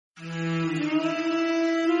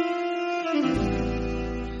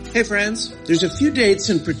Hey friends, there's a few dates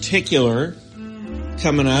in particular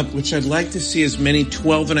coming up which I'd like to see as many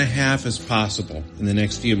 12 and a half as possible in the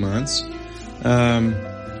next few months.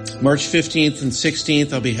 March 15th and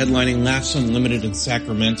 16th, I'll be headlining Laughs Unlimited in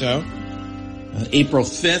Sacramento. April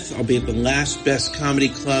 5th, I'll be at the Last Best Comedy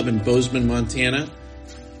Club in Bozeman, Montana.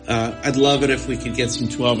 I'd love it if we could get some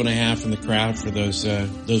 12 and a half in the crowd for those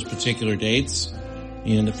particular dates.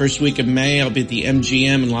 And the first week of May, I'll be at the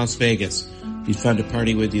MGM in Las Vegas. Be fun to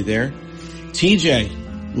party with you there.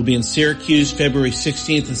 TJ will be in Syracuse February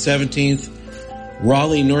 16th and 17th.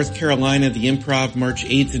 Raleigh, North Carolina, the Improv March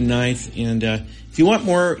 8th and 9th. And if you want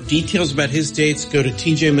more details about his dates, go to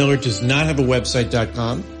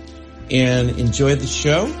tjmillerdoesnothaveawebsite.com and enjoy the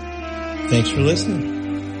show. Thanks for listening.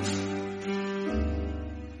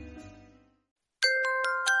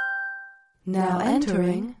 Now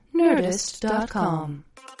entering Nerdist.com.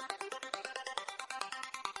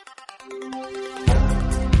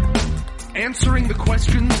 Answering the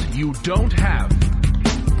questions you don't have.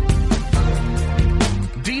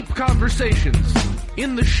 Deep conversations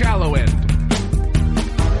in the shallow end.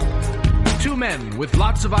 Two men with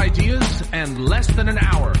lots of ideas and less than an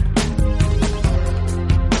hour.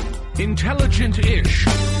 Intelligent-ish.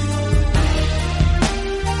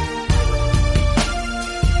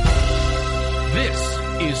 This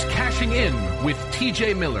is Cashing In with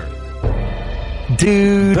TJ Miller.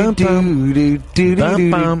 Do do do do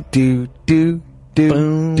do do do do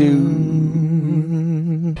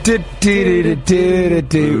do do do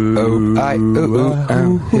do. Oh I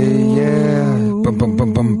oh hey yeah. Bum bum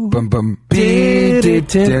bum bum bum bum.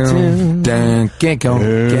 Down down can't go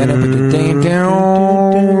get up down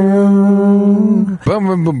down. Bum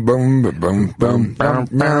bum bum bum bum bum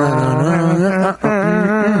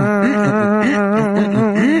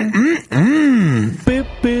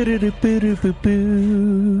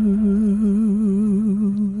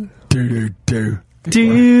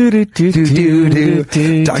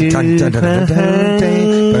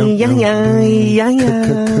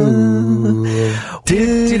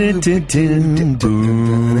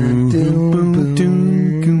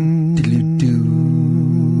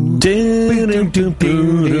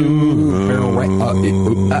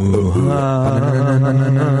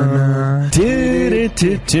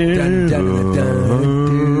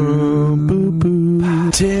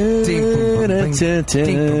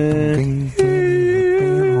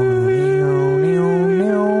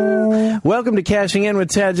Welcome to Cashing In with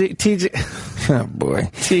TJ. Oh boy,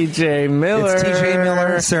 TJ Miller. It's TJ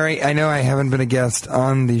Miller. Sorry, I know I haven't been a guest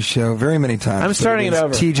on the show very many times. I'm starting it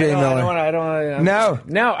over. TJ Miller. I don't want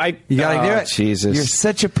No, you gotta do it. Jesus, you're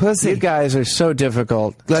such a pussy. You guys are so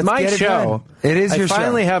difficult. It's my show. It is your show. I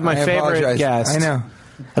finally have my favorite guest. I know.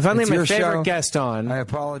 I finally have my favorite guest on. I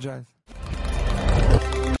apologize.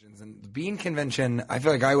 The Bean Convention, I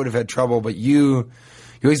feel like I would have had trouble, but you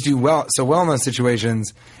always do so well in those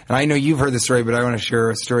situations. And I know you've heard the story, but I want to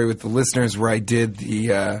share a story with the listeners where I did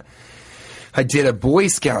a Boy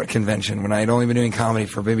Scout convention when I had only been doing comedy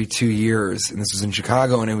for maybe 2 years, and this was in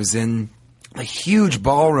Chicago, and it was in a huge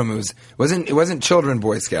ballroom. It wasn't children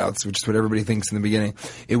Boy Scouts, which is what everybody thinks in the beginning.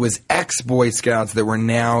 It was ex-Boy Scouts that were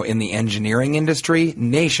now in the engineering industry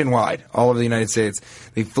nationwide, all over the United States.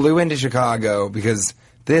 They flew into Chicago because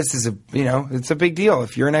this is it's a big deal.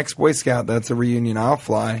 If you're an ex-Boy Scout, that's a reunion. I'll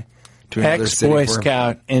fly to another city. Ex-Boy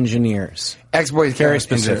Scout engineers. Ex-Boy Scout. Very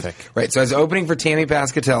specific. Engineers. Right. So I was opening for Tammy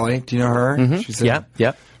Pascatelli. Do you know her? Mm-hmm. She's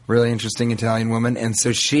Yep. Really interesting Italian woman. And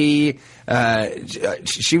so she was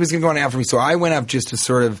going to go on after me. So I went up just to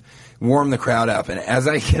sort of warm the crowd up. And as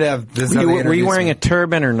I get up, were you wearing a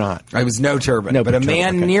turban or not? I was no turban. No, but a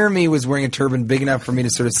man near me was wearing a turban big enough for me to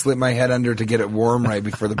sort of slip my head under to get it warm right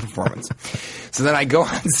before the performance. So then I go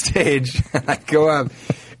on stage and I go up.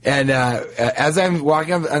 And as I'm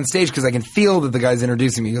walking up on stage, because I can feel that the guy's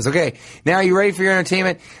introducing me, he goes, "Okay, now are you ready for your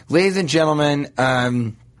entertainment? Ladies and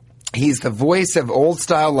gentlemen, he's the voice of Old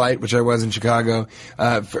Style Light," which I was in Chicago,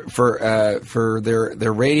 for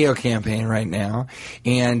their radio campaign right now.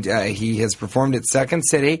 And he has performed at Second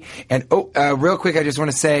City. And real quick, I just want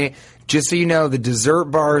to say, just so you know, the dessert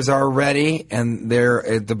bars are ready, and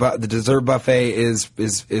the dessert buffet is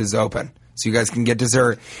open. So you guys can get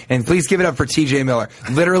dessert. And please give it up for TJ Miller.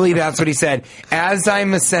 Literally, that's what he said. As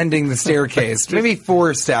I'm ascending the staircase, maybe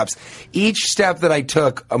 4 steps, each step that I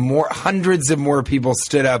took, hundreds of more people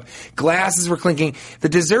stood up. Glasses were clinking. The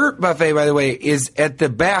dessert buffet, by the way, is at the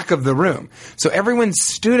back of the room. So everyone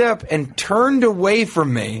stood up and turned away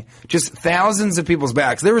from me. Just thousands of people's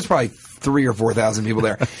backs. There was probably 3,000 or 4,000 people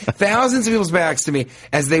there. Thousands of people's backs to me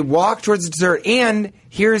as they walked towards the dessert. And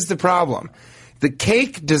here's the problem. The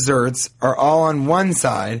cake desserts are all on one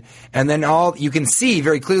side, and then you can see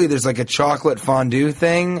very clearly there's like a chocolate fondue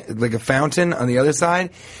thing, like a fountain on the other side.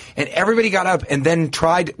 And everybody got up and then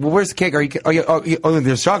tried, well, where's the cake?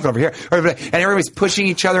 There's chocolate over here. And everybody's pushing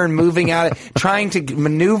each other and moving at it, trying to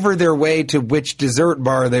maneuver their way to which dessert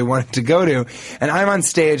bar they wanted to go to. And I'm on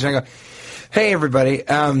stage and I go, hey, everybody,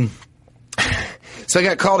 so I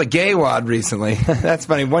got called a gay wad recently. That's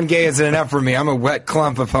funny. One gay isn't enough for me. I'm a wet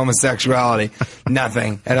clump of homosexuality.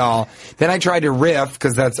 Nothing at all. Then I tried to riff,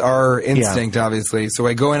 because that's our instinct, obviously. So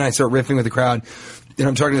I go in and I start riffing with the crowd. And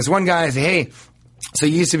I'm talking to this one guy. I say, hey, so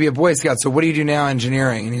you used to be a Boy Scout, so what do you do now,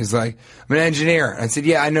 engineering? And he's like, I'm an engineer. I said,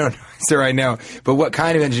 yeah, I know, sir, I know. But what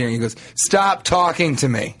kind of engineering? He goes, stop talking to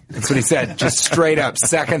me. That's what he said, just straight up.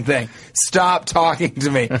 Second thing, stop talking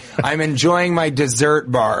to me. I'm enjoying my dessert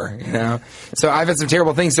bar, you know? So I've had some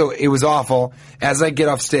terrible things, so it was awful. As I get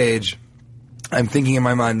off stage, I'm thinking in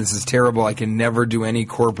my mind, this is terrible. I can never do any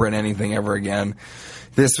corporate anything ever again.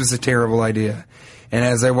 This was a terrible idea. And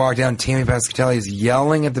as I walk down, Tammy Pascatelli is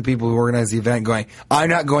yelling at the people who organized the event, going, I'm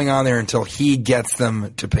not going on there until he gets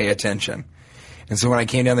them to pay attention. And so when I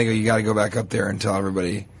came down, they go, you got to go back up there and tell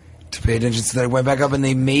everybody to pay attention. So then I went back up, and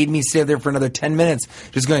they made me stay there for another 10 minutes,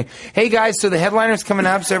 just going, hey, guys, so the headliner's coming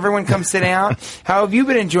up, so everyone come sit down. How have you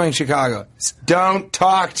been enjoying Chicago? Don't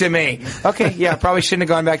talk to me. Okay, yeah, probably shouldn't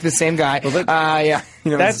have gone back to the same guy. Well, yeah.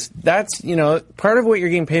 You know, that's part of what you're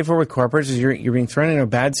getting paid for with corporates is you're being thrown into a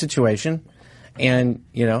bad situation. And,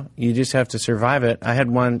 you just have to survive it. I had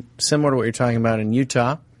one similar to what you're talking about in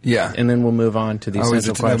Utah. Yeah. And then we'll move on to the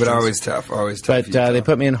essential questions. But always tough. But they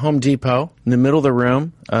put me in Home Depot in the middle of the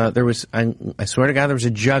room. There was, I swear to God, there was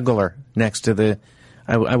a juggler next to the,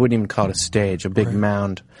 I wouldn't even call it a stage, a big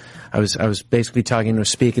mound. I was basically talking to a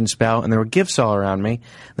speak and spell, and there were gifts all around me.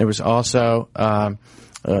 There was also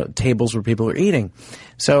tables where people were eating.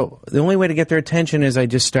 So the only way to get their attention is I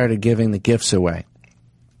just started giving the gifts away.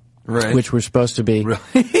 Right. Which were supposed to be,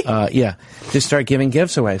 just start giving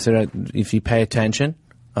gifts away. So that if you pay attention,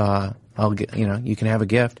 you can have a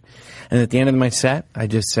gift. And at the end of my set, I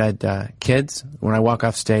just said, kids, when I walk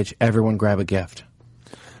off stage, everyone grab a gift.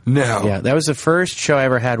 No. Yeah, that was the first show I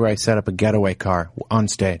ever had where I set up a getaway car on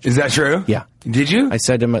stage. Is that true? Yeah. Did you? I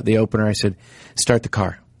said to him at the opener, I said, start the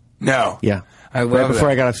car. No. Yeah. I love right before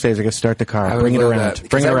that. I got off stage, I go, start the car. Bring it around.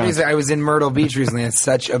 Bring it around. I was in Myrtle Beach recently. I had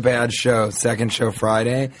such a bad show, second show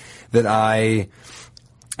Friday, that I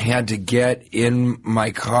had to get in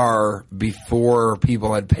my car before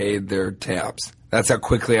people had paid their tabs. That's how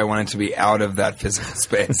quickly I wanted to be out of that physical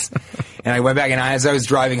space. And I went back, and as I was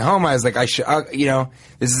driving home, I was like, this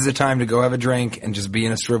is a time to go have a drink and just be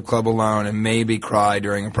in a strip club alone and maybe cry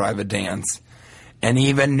during a private dance. And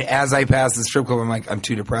even as I passed the strip club, I'm like, I'm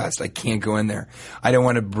too depressed. I can't go in there. I don't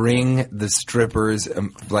want to bring the strippers'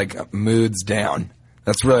 moods down.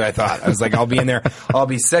 That's really what I thought. I was like, I'll be in there. I'll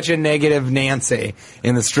be such a negative Nancy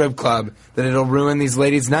in the strip club that it'll ruin these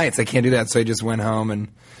ladies' nights. I can't do that. So I just went home and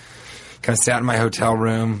kind of sat in my hotel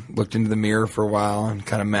room, looked into the mirror for a while, and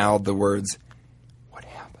kind of mouthed the words, what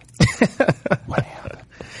happened? What happened?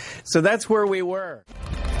 So that's where we were.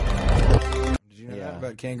 Did you know that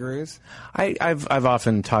about kangaroos? I've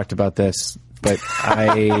often talked about this, but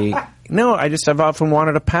I've often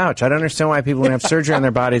wanted a pouch. I don't understand why people, when they have surgery on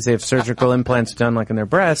their bodies, they have surgical implants done like in their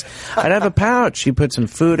breasts. I'd have a pouch. You put some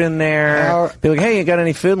food in there. Be like, hey, you got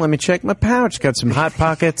any food? Let me check my pouch. Got some Hot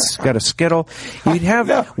Pockets. Got a Skittle. You'd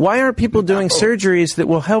have. Why aren't people doing surgeries that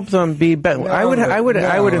will help them be better? I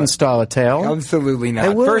would install a tail. Absolutely not. I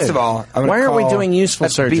would. First of all, why aren't we doing useful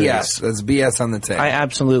surgeries? BS. That's BS on the tail. I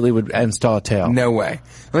absolutely would install a tail. No way.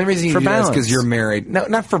 The only reason you do that is because you're married. No,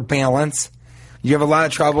 not for balance. You have a lot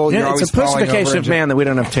of trouble. You're always it's a pussification of man that we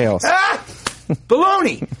don't have tails.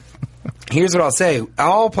 Baloney! Here's what I'll say.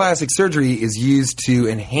 All plastic surgery is used to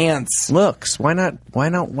enhance looks. Why not? Why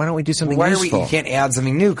don't we do something useful? You can't add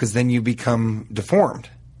something new because then you become deformed.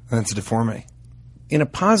 That's a deformity. In a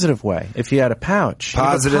positive way. If you had a pouch,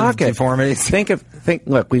 positive deformities.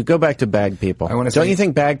 Look, we go back to bag people. Don't you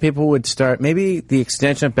think bag people would start? Maybe the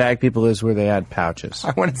extension of bag people is where they add pouches.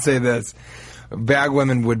 I want to say this. Bag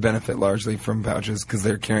women would benefit largely from pouches because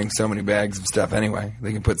they're carrying so many bags of stuff anyway.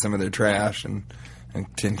 They can put some of their trash and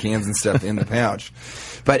tin cans and stuff in the pouch.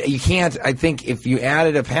 But you can't, I think if you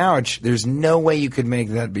added a pouch, there's no way you could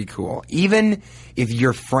make that be cool. Even if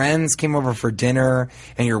your friends came over for dinner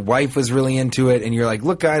and your wife was really into it and you're like,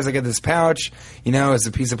 look guys, I got this pouch, it's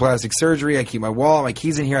a piece of plastic surgery, I keep my wallet, my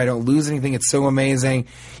keys in here, I don't lose anything, it's so amazing,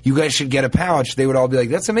 you guys should get a pouch. They would all be like,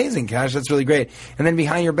 that's amazing, Cash, that's really great. And then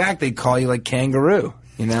behind your back they'd call you like kangaroo,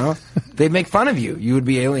 They'd make fun of you. You would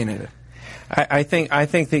be alienated. I think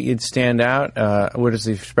that you'd stand out. What is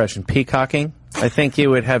the expression? Peacocking. I think you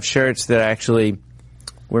would have shirts that actually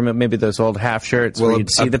were maybe those old half shirts where you'd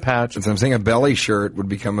see the pouch. So I'm saying a belly shirt would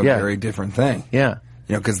become a very different thing. Yeah.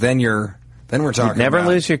 Because then we're talking You'd never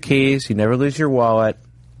lose your keys. You never lose your wallet.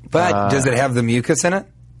 But does it have the mucus in it?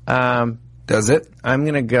 Does it? I'm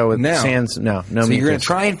going to go with sans. No So mucus. you're going to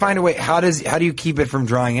try and find a way. How do you keep it from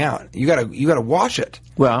drying out? You got to wash it.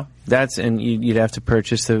 Well, you'd have to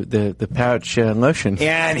purchase the pouch lotion.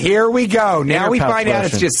 And here we go. Now we find out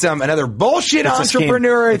it's just another bullshit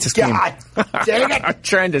entrepreneur. It's a scheme. God dang it! I'm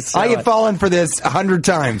trying to sell I get fallen for this 100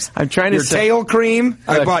 times. I'm trying to your tail cream.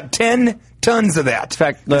 I bought 10 tons of that. In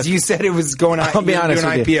fact, look, you said it was going on. I'll be honest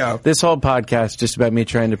with you. IPO. This whole podcast is just about me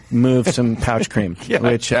trying to move some pouch cream.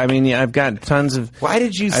 Which I've got tons of. Why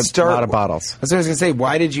did you start a lot of bottles? That's what I was going to say.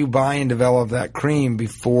 Why did you buy and develop that cream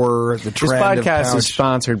before the trend of pouch? This podcast is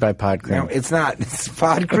sponsored by Pod Cream. No, it's not. It's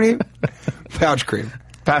Pod Cream, pouch cream.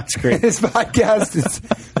 Pouch cream. This podcast,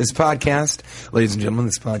 ladies and gentlemen,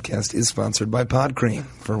 this podcast is sponsored by Pod Cream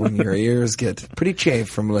for when your ears get pretty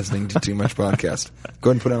chafed from listening to too much podcast.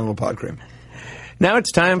 Go ahead and put on a little Pod Cream. Now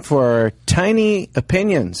it's time for Tiny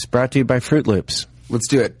Opinions, brought to you by Fruit Loops. Let's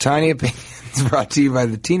do it. Tiny Opinions, brought to you by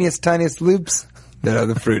the teeniest, tiniest loops that are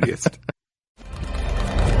the fruitiest.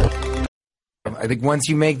 I think once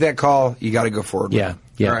you make that call, you got to go forward. Yeah.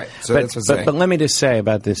 All right. So that's what's saying. But let me just say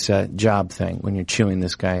about this job thing when you're chewing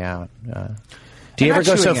this guy out. Do you ever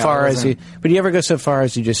go so far as you? But do you ever go so far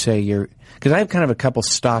as you just say you're? Because I have kind of a couple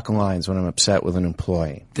stock lines when I'm upset with an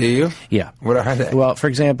employee. Do you? Yeah. What are they? Well, for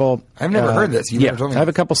example, I've never heard this. You've never told me. I have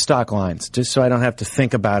a couple stock lines just so I don't have to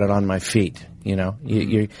think about it on my feet. You know,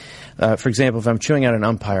 for example, if I'm chewing out an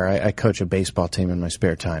umpire, I coach a baseball team in my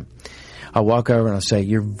spare time. I'll walk over and I'll say,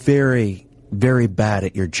 "You're very, very bad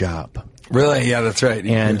at your job." Really? Yeah, that's right.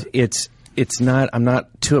 And it's not, I'm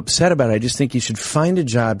not too upset about it. I just think you should find a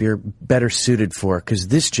job you're better suited for, because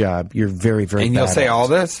this job you're very, very and bad you'll say at. all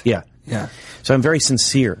this? Yeah. Yeah. So I'm very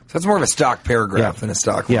sincere. So that's more of a stock paragraph than a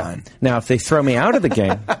stock line. Now, if they throw me out of the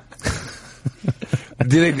game.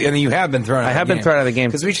 And you have been thrown out of the game. I have been thrown out of the game.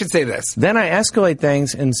 Because we should say this. Then I escalate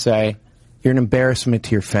things and say, you're an embarrassment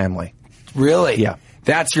to your family. Really? Yeah.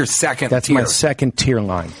 That's your second tier. That's my second tier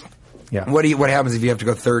line. Yeah. What happens if you have to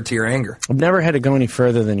go third tier anger? I've never had to go any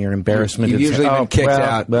further than your embarrassment. You've usually been kicked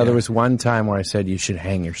out. Well, there was one time where I said you should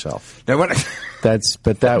hang yourself. Now,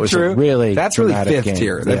 that was true. That's really fifth game.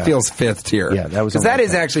 tier. That feels fifth tier. Yeah, that was because that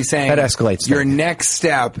is actually saying that escalates. Your next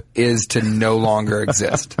step is to no longer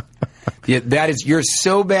exist. You're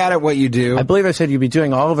so bad at what you do. I believe I said you'd be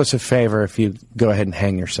doing all of us a favor if you go ahead and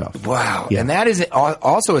hang yourself. Wow. Yeah. And that is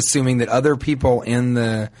also assuming that other people in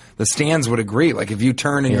the stands would agree. Like if you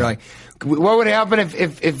turn and you're like, what would happen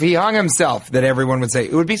if he hung himself? That everyone would say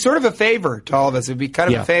it would be sort of a favor to all of us. It would be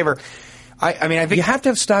kind of a favor. I mean, I think you have to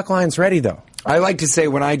have stock lines ready, though. I like to say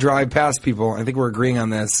when I drive past people, I think we're agreeing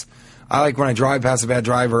on this. I like when I drive past a bad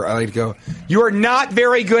driver, I like to go, "You are not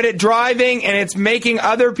very good at driving, and it's making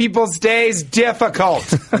other people's days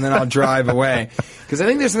difficult." And then I'll drive away. Because I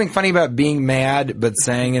think there's something funny about being mad, but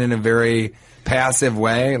saying it in a very passive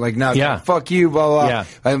way. Like, no, fuck you, blah, blah. Yeah.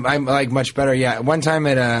 I'm like much better. Yeah. One time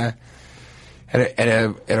at a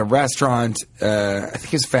restaurant, I think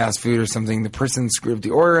it was fast food or something, the person screwed up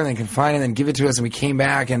the order and they could find it and then give it to us, and we came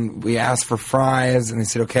back and we asked for fries and they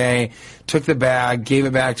said, okay, took the bag, gave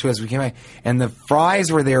it back to us, we came back, and the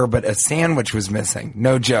fries were there but a sandwich was missing.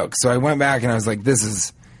 No joke. So I went back and I was like,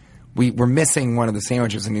 we're missing one of the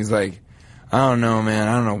sandwiches, and he's like, I don't know, man.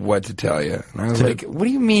 I don't know what to tell you. And I was like, what do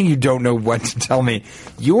you mean you don't know what to tell me?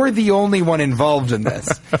 You're the only one involved in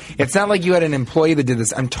this. It's not like you had an employee that did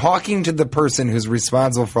this. I'm talking to the person who's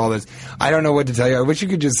responsible for all this. I don't know what to tell you. I wish you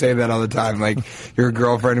could just say that all the time. Like your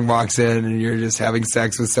girlfriend walks in and you're just having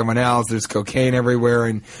sex with someone else. There's cocaine everywhere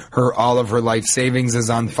and all of her life savings is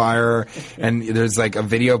on fire. And there's like a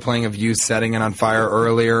video playing of you setting it on fire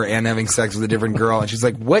earlier and having sex with a different girl. And she's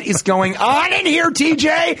like, what is going on in here,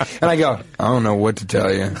 TJ? And I go, I don't know what to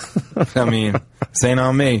tell you. I mean, this ain't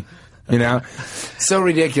on me. You know? So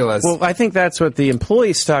ridiculous. Well, I think that's what the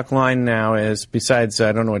employee stock line now is, besides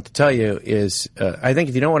I don't know what to tell you, is I think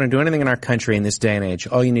if you don't want to do anything in our country in this day and age,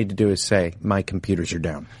 all you need to do is say, my computers are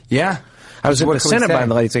down. Yeah. I was at the Cinnabon.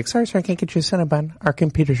 The lady's like, sorry, I can't get you a Cinnabon. Our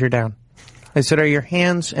computers are down. I said, are your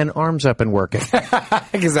hands and arms up and working?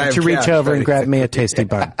 Because I have to reach over and grab me a tasty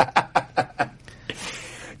bun.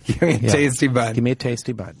 Give me a tasty bun. Give me a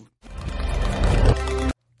tasty bun.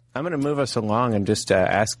 I'm going to move us along and just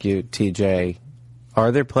ask you, TJ,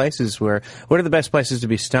 are there places what are the best places to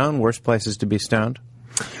be stoned, worst places to be stoned?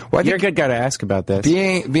 Well, you're a good guy to ask about this.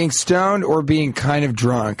 Being stoned or being kind of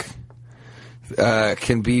drunk.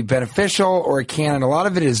 can be beneficial, or it can, and a lot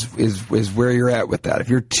of it is where you're at with that. If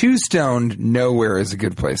you're too stoned, nowhere is a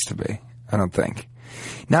good place to be, I don't think.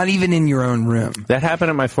 Not even in your own room. That happened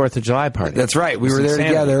at my 4th of July party. That's right. We were there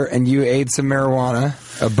together, and you ate some marijuana,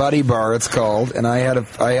 a buddy bar it's called, and I had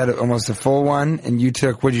almost a full one, and you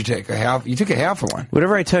took, what'd you take? A half? You took a half of one.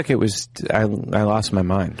 Whatever I took, I lost my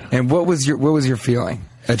mind. And what was your feeling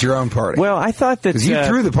at your own party? Well, I thought that... Because you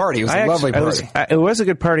threw the party. It was a lovely party. It was a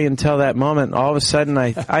good party until that moment. All of a sudden,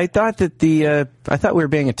 I thought that I thought we were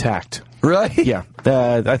being attacked. Really? Yeah.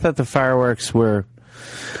 I thought the fireworks were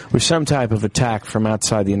some type of attack from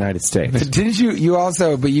outside the United States. But didn't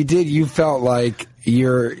you felt like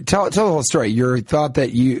tell the whole story. You thought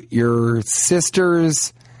that your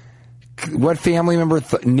sister's, what family member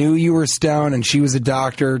knew you were stoned, and she was a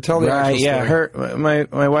doctor? Tell the actual story. Yeah,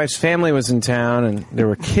 my wife's family was in town, and there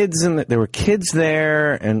were kids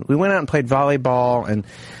there, and we went out and played volleyball, and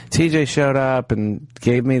TJ showed up and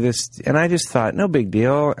gave me this, and I just thought, no big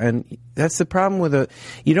deal. And that's the problem with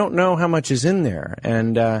you don't know how much is in there,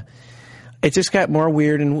 and it just got more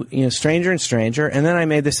weird and stranger and stranger. And then I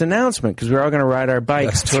made this announcement because we were all going to ride our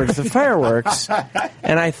bikes towards the fireworks,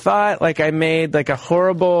 and I thought I made a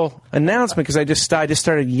horrible announcement because I just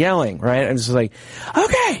started yelling, right? And just like,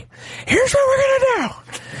 okay, here's what we're going to do.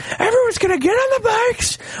 Everyone's going to get on the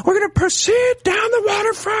bikes. We're going to proceed down the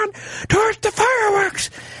waterfront towards the fireworks.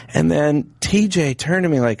 And then TJ turned to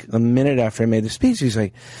me a minute after I made the speech. He's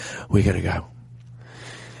like, we got to go.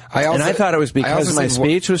 And I thought it was because my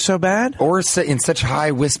speech was so bad? Or in such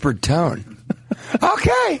high whispered tone.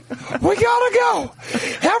 Okay, we gotta go.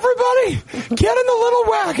 Everybody, get in the little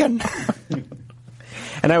wagon.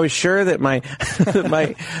 And I was sure that my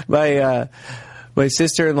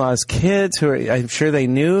sister-in-law's kids, I'm sure they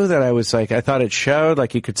knew that I was I thought it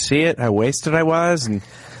showed, you could see it, how wasted I was, and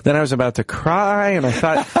then I was about to cry, and I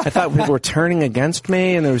thought people were turning against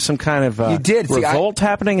me, and there was some kind of revolt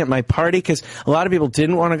happening at my party, because a lot of people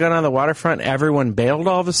didn't want to go down the waterfront. Everyone bailed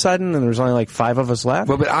all of a sudden, and there was only 5 of us left.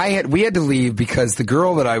 Well, but we had to leave because the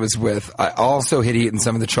girl that I was with also had eaten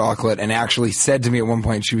some of the chocolate and actually said to me at one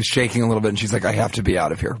point, she was shaking a little bit, and she's like, I have to be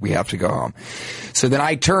out of here. We have to go home. So then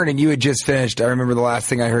I turned, and you had just finished. I remember the last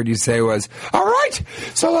thing I heard you say was, all right,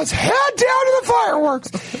 so let's head down to the fireworks.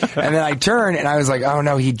 And then I turned, and I was like, oh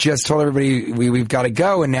no, he just told everybody we've got to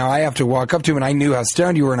go, and now I have to walk up to him, and I knew how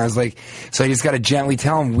stoned you were, and I was like, so I just got to gently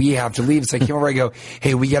tell him we have to leave. So I came over, I go,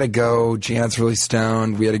 hey, we got to go. Janet's really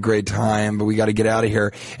stoned. We had a great time, but we got to get out of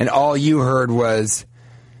here. And all you heard was,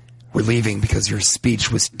 we're leaving because your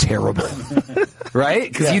speech was terrible.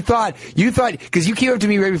 Right? Because you thought, because you came up to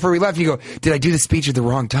me right before we left, you go, did I do the speech at the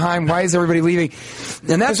wrong time? Why is everybody leaving?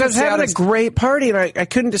 And that's I was having a great party, and I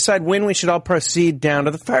couldn't decide when we should all proceed down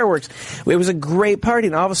to the fireworks. It was a great party,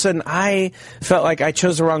 and all of a sudden I felt like I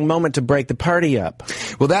chose the wrong moment to break the party up.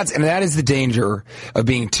 Well, that is the danger of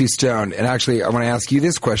being too stoned. And actually, I want to ask you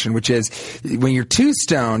this question, which is, when you're too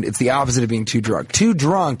stoned, it's the opposite of being too drunk. Too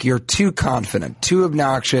drunk, you're too confident, too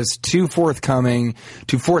obnoxious, too forthcoming,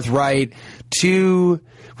 too forthright, too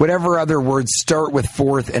whatever other words start with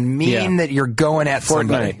forth and mean that you're going at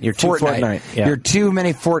somebody. You're too fortnight. Yeah. You're too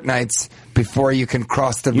many fortnights before you can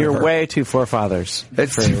cross the river. You're way too forefathers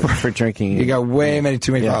for drinking. You got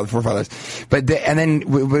too many forefathers. But then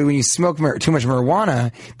when you smoke too much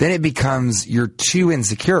marijuana, then it becomes you're too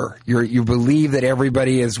insecure. You believe that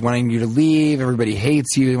everybody is wanting you to leave, everybody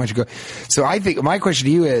hates you, they want you to go. So I think my question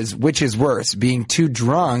to you is, which is worse, being too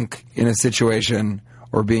drunk in a situation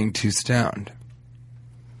or being too stoned?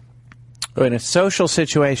 In a social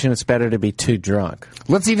situation, it's better to be too drunk.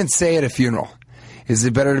 Let's even say at a funeral. Is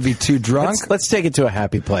it better to be too drunk? Let's take it to a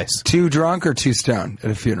happy place. Too drunk or too stoned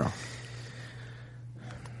at a funeral?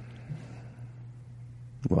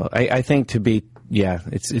 Well, I think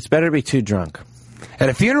it's better to be too drunk. At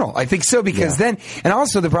a funeral, I think so, because then, and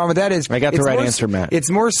also the problem with that is, I got the right answer, Matt. It's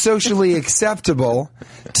more socially acceptable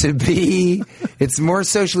to be,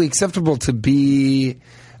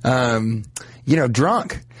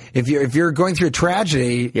 drunk. If you're going through a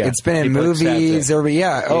tragedy, it's been in movies,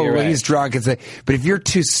 everybody, he's drunk. But if you're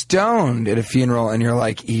too stoned at a funeral and you're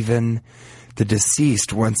like, even the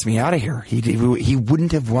deceased wants me out of here. He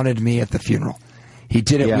wouldn't have wanted me at the funeral. He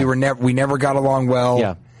didn't. Yeah. We never got along well.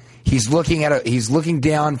 Yeah. He's looking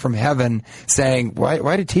down from heaven saying,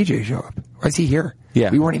 why did TJ show up? Why is he here?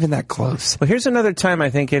 Yeah. We weren't even that close. Well, here's another time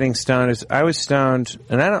I think getting stoned is, I was stoned,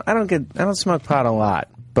 and I don't smoke pot a lot,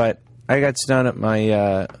 but I got stoned at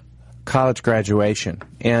my college graduation,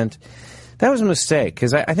 and that was a mistake,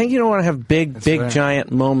 because I think you don't want to have big,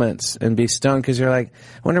 giant moments and be stoned, because you're like,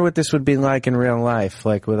 I wonder what this would be like in real life,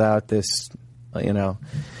 without this,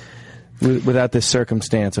 without this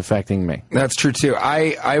circumstance affecting me. That's true too.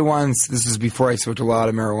 I once, this was before I smoked a lot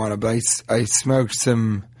of marijuana, but I smoked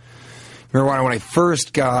some marijuana when I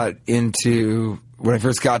first got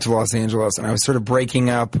to Los Angeles, and I was sort of breaking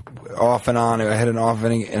up off and on. I had an off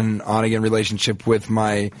and on again relationship with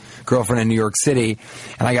my girlfriend in New York City,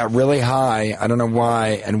 and I got really high, I don't know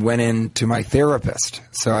why, and went in to my therapist.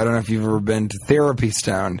 So I don't know if you've ever been to therapy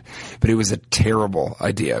stoned, but it was a terrible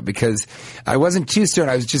idea because I wasn't too stoned.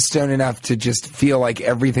 I was just stoned enough to just feel like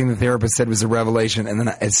everything the therapist said was a revelation, and then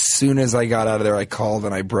as soon as I got out of there, I called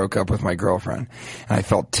and I broke up with my girlfriend. And I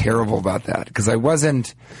felt terrible about that because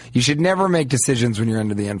you should never make decisions when you're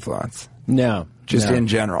under the influence. No. Just in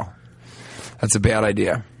general. That's a bad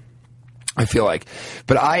idea, I feel like.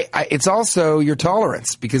 But it's also your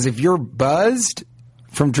tolerance, because if you're buzzed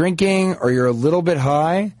from drinking or you're a little bit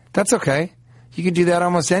high, that's okay. You can do that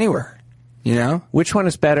almost anywhere, you know? Which one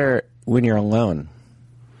is better when you're alone?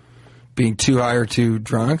 Being too high or too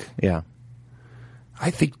drunk? Yeah. I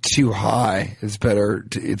think too high is better.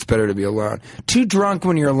 It's better to be alone. Too drunk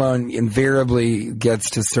when you're alone invariably gets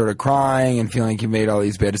to sort of crying and feeling like you made all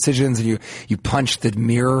these bad decisions, and you punch the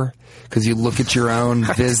mirror because you look at your own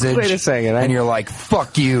visage. Wait a second. And you're like,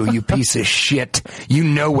 fuck you, you piece of shit. You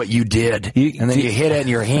know what you did. And then you hit it and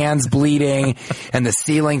your hand's bleeding and the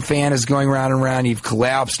ceiling fan is going round and round. You've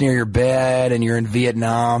collapsed near your bed and you're in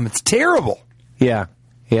Vietnam. It's terrible. Yeah.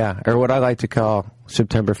 Yeah. Or what I like to call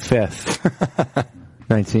September 5th.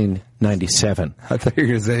 1997. I thought you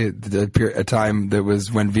were going to say a time that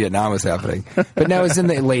was when Vietnam was happening. But no, it was in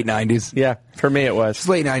the late 90s. Yeah, for me it was. It's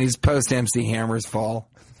late 90s, post-MC Hammer's fall.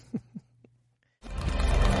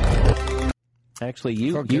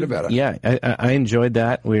 Actually, felt good about it. Yeah, I enjoyed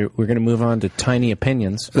that. We're going to move on to Tiny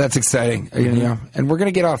Opinions. That's exciting. Mm-hmm. You know, and we're going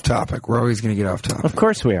to get off topic. We're always going to get off topic. Of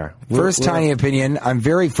course we are. First tiny opinion I'm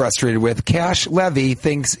very frustrated with. Cash Levy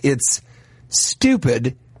thinks it's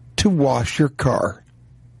stupid to wash your car.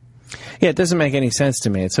 Yeah, it doesn't make any sense to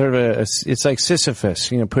me. It's sort of it's like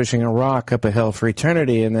Sisyphus, pushing a rock up a hill for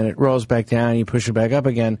eternity, and then it rolls back down, you push it back up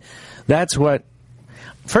again. That's what,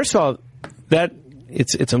 first of all,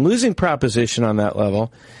 it's a losing proposition on that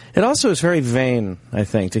level. It also is very vain, I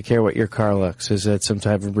think, to care what your car looks. Is that some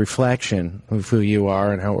type of reflection of who you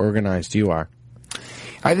are and how organized you are?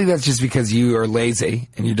 I think that's just because you are lazy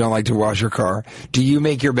and you don't like to wash your car. Do you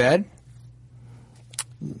make your bed?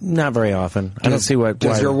 Not very often. I don't see why.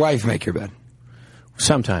 Does your wife make your bed?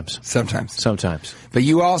 Sometimes. Sometimes. But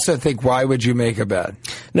you also think, why would you make a bed?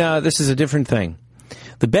 No, this is a different thing.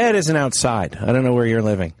 The bed isn't outside. I don't know where you're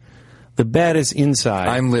living. The bed is inside.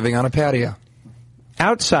 I'm living on a patio.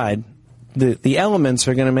 Outside, the elements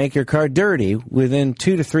are going to make your car dirty within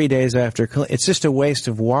 2 to 3 days after. It's just a waste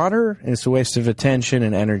of water, and it's a waste of attention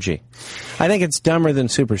and energy. I think it's dumber than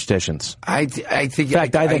superstitions. I think. In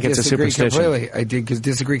fact, I think it's a superstition. I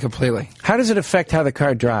disagree completely. How does it affect how the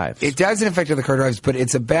car drives? It doesn't affect how the car drives, but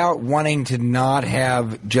it's about wanting to not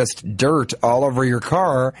have just dirt all over your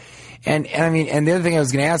car. And I mean, and the other thing I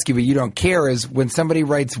was going to ask you, but you don't care, is when somebody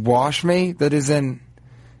writes "wash me," that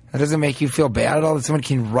doesn't make you feel bad at all that someone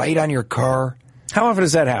can write on your car. How often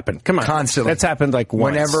does that happen? Come on. Constantly. That's happened like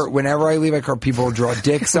once. Whenever I leave my car, people draw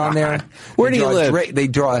dicks on there. Where do you live? They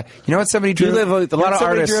draw. You know what somebody drew? You live. A lot of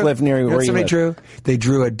artists live near where you live. Drew? They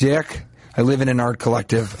drew a dick. I live in an art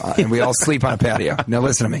collective, and we all sleep on a patio. Now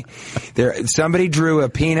listen to me. Somebody drew a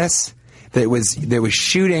penis that was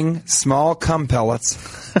shooting small cum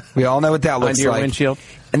pellets. We all know what that looks like. Under your windshield?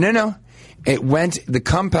 No. The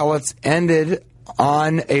cum pellets ended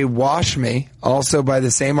on a Wash Me, also by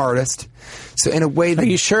the same artist. So in a way... Are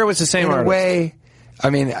you sure it was the same artist? In a way, I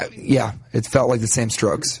mean, yeah, it felt like the same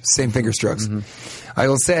strokes, same finger strokes. Mm-hmm. I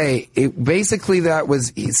will say,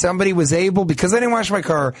 somebody was able, because I didn't wash my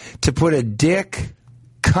car, to put a dick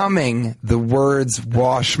cumming the words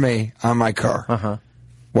 "wash me" on my car. Uh-huh.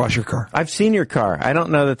 Wash your car. I've seen your car. I don't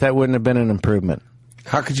know that wouldn't have been an improvement.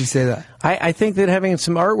 How could you say that? I think that having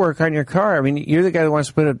some artwork on your car, I mean, you're the guy that wants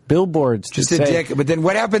to put up billboards. Just a dick. But then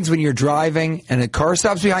what happens when you're driving and a car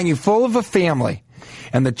stops behind you full of a family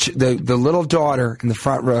and the little daughter in the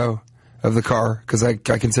front row of the car, because I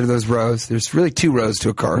consider those rows. There's really 2 rows to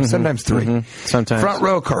a car, mm-hmm. Sometimes 3. Mm-hmm. Sometimes. Front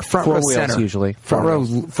row car, front row wheels, center. Usually. Front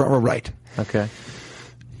row right. Okay.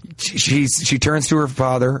 She turns to her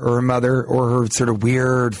father or her mother or her sort of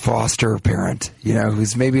weird foster parent,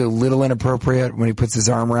 who's maybe a little inappropriate when he puts his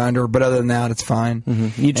arm around her, but other than that, it's fine.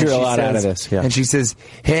 Mm-hmm. You drew a lot out of this, yeah. And she says,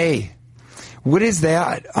 "Hey, what is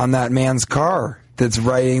that on that man's car that's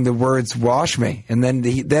writing the words 'wash me'?" And then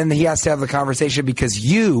he has to have the conversation because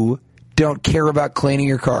you don't care about cleaning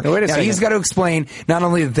your car. Now, wait a Now, second. he's got to explain not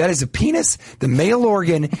only that is a penis, the male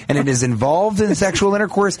organ, and it is involved in sexual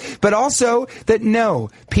intercourse, but also that no,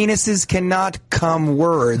 penises cannot come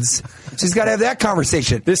words. So he's got to have that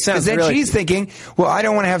conversation. This sounds 'Cause then really- she's thinking, well, I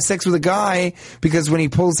don't want to have sex with a guy because when he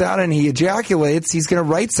pulls out and he ejaculates, he's going to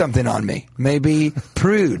write something on me. Maybe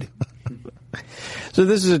prude. So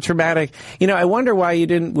this is a traumatic. I wonder why you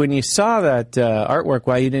didn't, when you saw that artwork,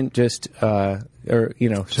 why you didn't just, sort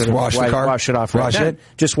of wash the car? wash it off. Right Wash then. it?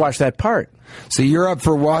 Just wash that part. So you're up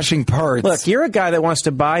for washing parts. Look, you're a guy that wants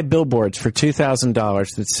to buy billboards for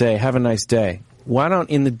 $2,000 that say "Have a nice day." Why don't,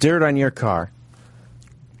 in the dirt on your car,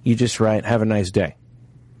 you just write "Have a nice day"?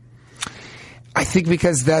 I think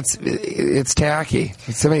because it's tacky.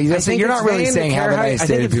 You're not really saying have a nice day I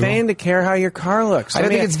think to it's people. vain to care how your car looks. I don't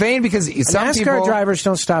think it's vain because some NASCAR people drivers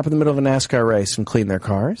don't stop in the middle of a NASCAR race and clean their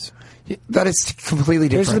cars. that is completely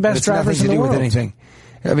different. Those are the best It's nothing drivers to in the do with world. anything.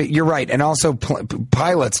 I mean, you're right, and also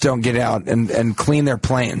pilots don't get out and clean their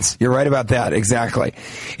planes. You're right about that, exactly.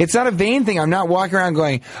 It's not a vain thing. I'm not walking around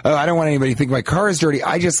going, "Oh, I don't want anybody to think my car is dirty."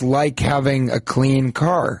 I just like having a clean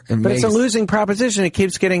car. But it's a losing proposition. It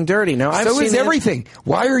keeps getting dirty. Now, I've So seen is everything.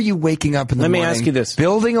 Why are you waking up in the Let me morning, ask you this.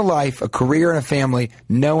 building a life, a career, and a family,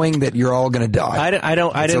 knowing that you're all going to die? I It's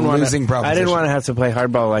a didn't want losing to. I proposition. didn't want to have to play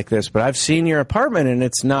hardball like this, but I've seen your apartment, and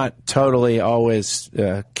it's not totally always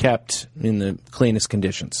kept in the cleanest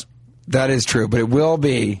conditions. That is true, but it will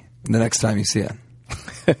be the next time you see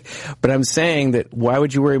it. But I'm saying that why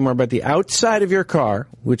would you worry more about the outside of your car,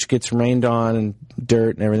 which gets rained on and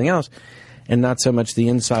dirt and everything else, and not so much the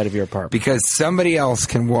inside of your apartment? Because somebody else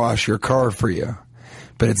can wash your car for you,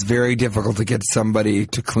 but it's very difficult to get somebody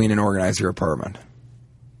to clean and organize your apartment.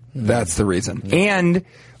 That's the reason. And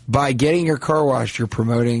by getting your car washed, you're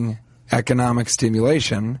promoting economic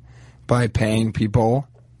stimulation by paying people,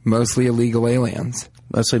 mostly illegal aliens,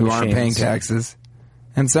 Mostly who aren't paying machines. taxes,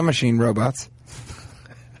 and some machine robots,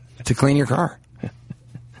 to clean your car.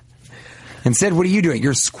 Instead, what are you doing?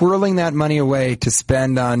 You're squirreling that money away to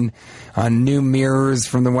spend on new mirrors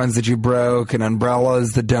from the ones that you broke and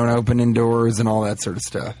umbrellas that don't open indoors and all that sort of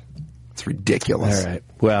stuff. It's ridiculous. All right.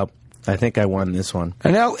 Well, I think I won this one. I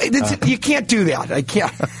know. You can't do that. I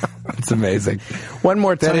can't. It's amazing. One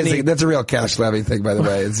more tiny. That's a real cash levy thing, by the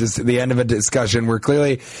way. It's just the end of a discussion where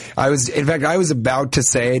clearly I was about to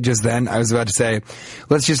say just then,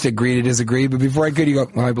 let's just agree to disagree. But before I could, you go,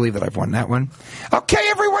 well, I believe that I've won that one. Okay,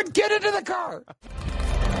 everyone, get into the car.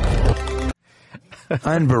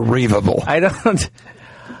 Unbelievable. I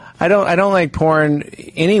don't like porn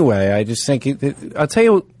anyway. I just think I'll tell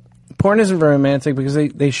you, porn isn't very romantic because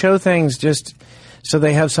they show things just so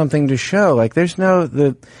they have something to show. Like there's no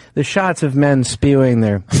the shots of men spewing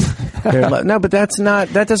their no, but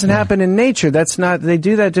that doesn't happen in nature. They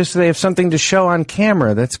do that just so they have something to show on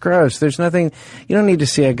camera. That's gross. There's nothing. You don't need to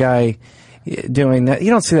see a guy doing that. You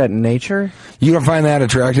don't see that in nature. You don't find that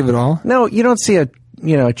attractive at all? No, you don't see a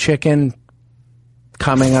chicken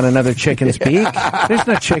coming on another chicken's beak. There's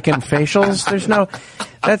no chicken facials.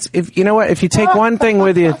 If you take one thing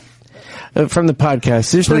with you from the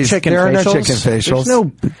podcast, there's Please, no chicken there are facials. no chicken facials. There's no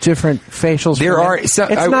different facials. There for are men.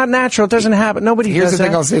 some- It's not natural. It doesn't happen. Nobody Here's does the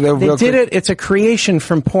thing that. I'll say, though, They real did quick. it. It's a creation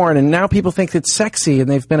from porn, and now people think it's sexy, and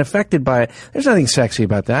they've been affected by it. There's nothing sexy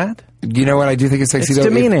about that. You know what I do think is sexy, It's though?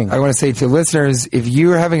 demeaning. I want to say to listeners, if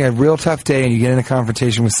you're having a real tough day and you get in a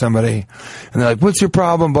confrontation with somebody and they're like, what's your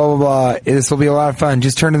problem, blah, blah, blah, this will be a lot of fun.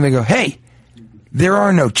 Just turn to them and go, hey, there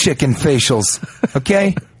are no chicken facials,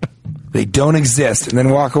 okay? They don't exist. And then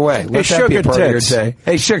walk away. Let that be a sugar part tits. of your day.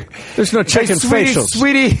 Hey, sugar. There's no chicken hey, facials.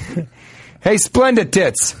 sweetie. Hey, splendid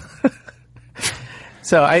tits.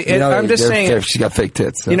 So I'm just saying. She got fake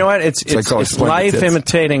tits. So. You know what? It's So I call her splendid life tits.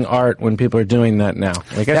 imitating art when people are doing that now.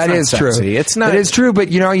 Like, That is sexy. true. It's not. That is true, but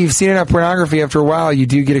you've seen enough pornography after a while, you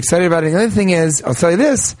do get excited about it. The other thing is, I'll tell you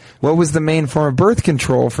this, what was the main form of birth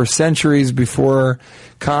control for centuries before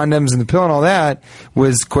condoms and the pill and all that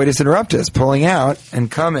was coitus interruptus, pulling out and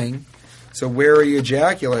coming. So where are you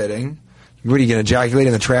ejaculating? What are you going to ejaculate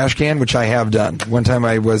in the trash can? Which I have done. One time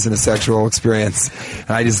I was in a sexual experience and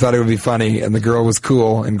I just thought it would be funny and the girl was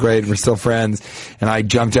cool and great. We're still friends. And I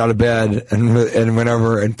jumped out of bed and went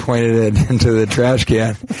over and pointed it into the trash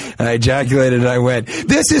can and I ejaculated and I went,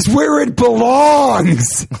 this is where it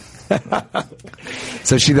belongs.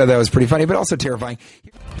 So she thought that was pretty funny, but also terrifying.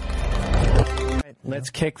 Let's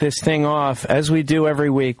kick this thing off as we do every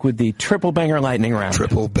week with the triple banger lightning round.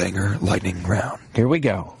 Triple banger lightning round. Here we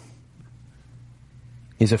go.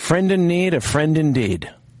 Is a friend in need a friend indeed?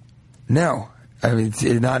 No. I mean,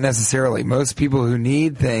 not necessarily. Most people who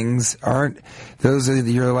need things aren't. Those are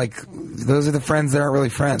the friends that aren't really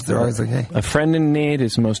friends. They're always like, hey. A friend in need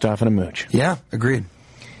is most often a mooch. Yeah, agreed.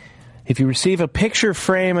 If you receive a picture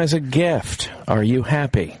frame as a gift, are you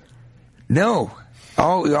happy? No.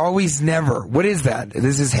 Always never. What is that?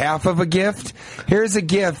 This is half of a gift? Here's a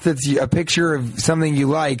gift that's a picture of something you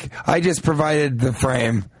like. I just provided the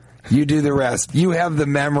frame. You do the rest. You have the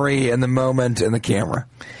memory and the moment and the camera.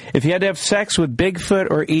 If you had to have sex with Bigfoot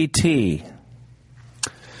or E.T.?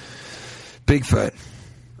 Bigfoot.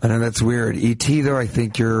 I know that's weird. E.T., though, I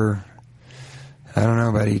think I don't know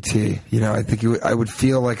about E.T. I think I would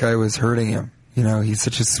feel like I was hurting him. He's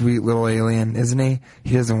such a sweet little alien, isn't he?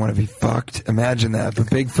 He doesn't want to be fucked. Imagine that. But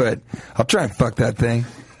Bigfoot, I'll try and fuck that thing.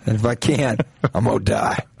 And if I can't, I'm going to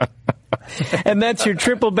die. And that's your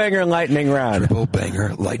triple banger lightning round. Triple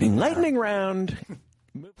banger lightning round.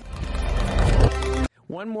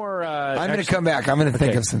 One more. I'm going to come back. I'm going to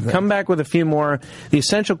think of something. Come back with a few more. The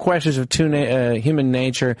essential questions of human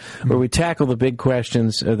nature, where we tackle the big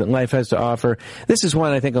questions that life has to offer. This is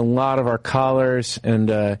one I think a lot of our callers and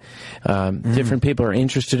different people are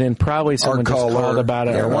interested in. Probably someone just called about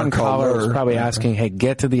it. Yeah, or one caller was probably asking, hey,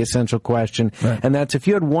 get to the essential question. Right. And that's, if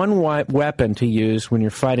you had one weapon to use when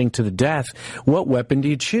you're fighting to the death, what weapon do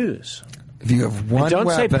you choose? If you have one weapon...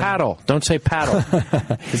 Don't say paddle.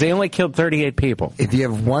 Because they only killed 38 people. If you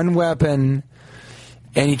have one weapon,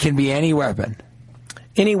 and it can be any weapon.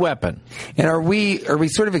 Any weapon. And are we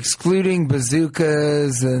sort of excluding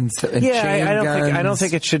bazookas and chain guns? I don't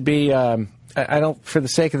think it should be... I don't, for the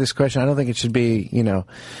sake of this question, I don't think it should be,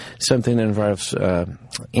 something that involves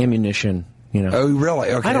ammunition. Oh, really?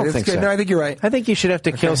 Okay, I don't think so. No, I think you're right. I think you should have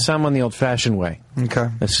to kill someone the old-fashioned way. Okay.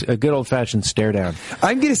 A good old-fashioned stare down.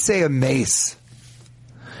 I'm going to say a mace.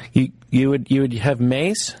 You would have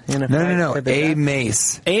mace? No. A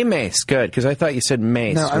mace. A mace. Good, because I thought you said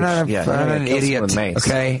mace. No, I'm not an idiot.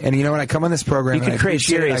 Okay, and when I come on this program, you can create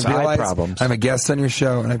serious eye problems. I'm a guest on your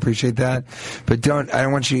show, and I appreciate that. But I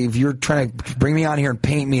don't want you. If you're trying to bring me on here and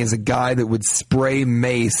paint me as a guy that would spray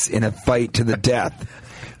mace in a fight to the death,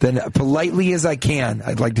 then politely as I can,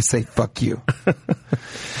 I'd like to say "fuck you." But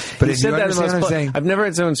if you understand what I'm saying, I've never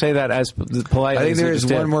heard someone say that as politely. I think there is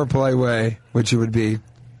one more polite way, which it would be,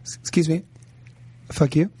 "Excuse me,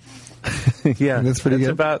 fuck you." Yeah, that's pretty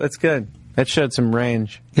good. That's good. That showed some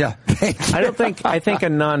range. Yeah, thank you. I think a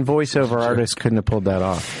non-voiceover artist couldn't have pulled that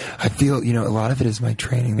off. I feel a lot of it is my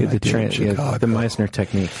training. The Meisner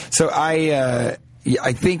technique. So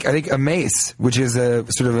I think a mace, which is a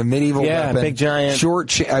sort of a medieval weapon. Big giant.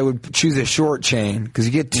 Short I would choose a short chain, because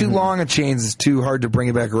you get too long of chains, it's too hard to bring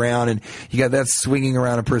it back around, and you got that swinging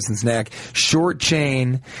around a person's neck. Short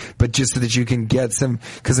chain, but just so that you can get some,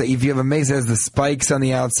 because if you have a mace that has the spikes on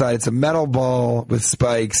the outside, it's a metal ball with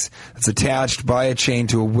spikes that's attached by a chain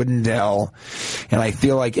to a wooden dowel. And I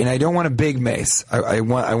feel like, and I don't want a big mace. I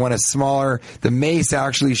want a smaller, the mace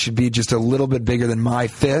actually should be just a little bit bigger than my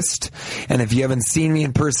fist. And if you haven't seen me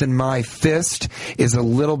in person, my fist is a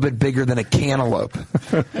little bit bigger than a cantaloupe.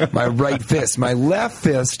 My right fist. My left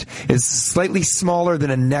fist is slightly smaller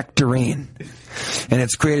than a nectarine. And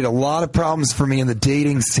it's created a lot of problems for me in the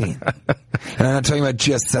dating scene. And I'm not talking about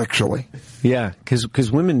just sexually. Yeah,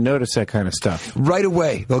 because women notice that kind of stuff. Right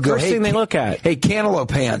away. They'll go, First thing they look at. Hey,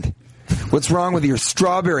 cantaloupe hand. What's wrong with your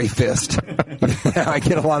strawberry fist? I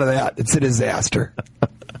get a lot of that. It's a disaster.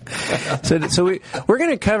 So we're going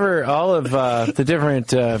to cover all of the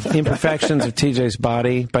different imperfections of TJ's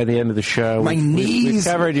body by the end of the show. My knees. We've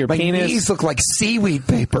covered your penis. My knees look like seaweed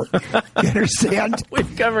paper. You understand?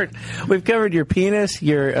 We've covered your penis,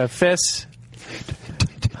 your fists,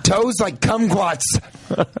 toes like kumquats.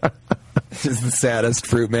 This is the saddest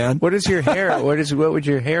fruit, man. What is your hair? What would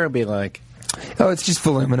your hair be like? Oh, it's just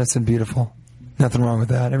voluminous and beautiful. Nothing wrong with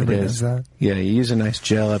that. Everybody knows that. Yeah, you use a nice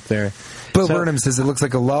gel up there. Bill Burnham says it looks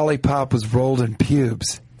like a lollipop was rolled in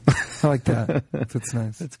pubes. I like that. That's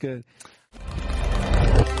nice. That's good.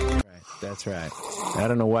 That's right. I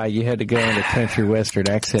don't know why you had to go into country western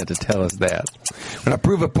accent to tell us that. When I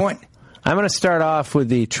prove a point. I'm going to start off with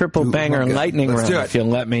the triple banger lightning round, if you'll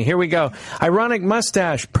let me. Here we go. Ironic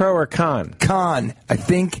mustache, pro or con? Con. I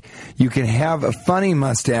think you can have a funny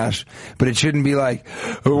mustache, but it shouldn't be like,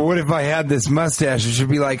 oh, what if I had this mustache? It should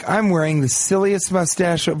be like, I'm wearing the silliest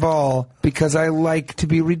mustache of all because I like to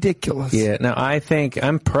be ridiculous. Yeah, no, I think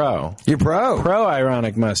I'm pro. You're pro? Pro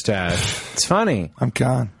ironic mustache. It's funny. I'm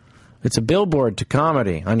con. It's a billboard to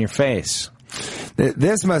comedy on your face.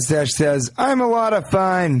 This mustache says, I'm a lot of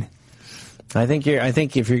fun. I think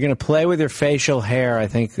if you're going to play with your facial hair, I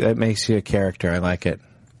think that makes you a character. I like it.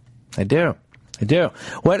 I do.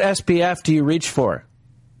 What SPF do you reach for?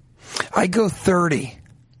 I go 30.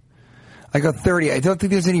 I don't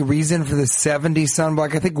think there's any reason for the 70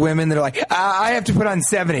 sunblock. I think women that are like, I have to put on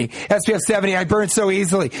 70. SPF 70. I burn so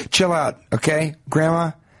easily. Chill out, okay,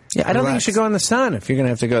 Grandma? Yeah, I don't think you Relax. should go in the sun if you're going to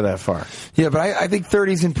have to go that far. Yeah, but I think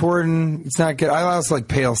 30 is important. It's not good. I also like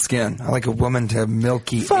pale skin. I like a woman to have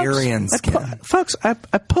milky, Aryan skin. Folks, I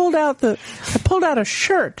pulled out a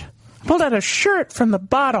shirt. I pulled out a shirt from the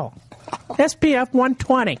bottle. SPF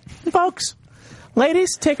 120. Folks,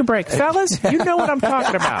 ladies, take a break. Fellas, you know what I'm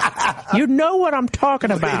talking about. You know what I'm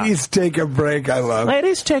talking about. Ladies, take a break. I love it.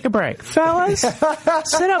 Ladies, take a break. Fellas,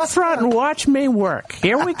 sit up front and watch me work.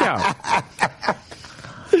 Here we go.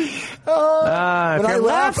 I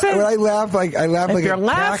laugh like a you're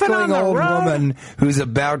laughing on cackling the old road- woman who's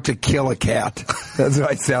about to kill a cat. That's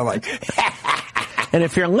what I sound like. And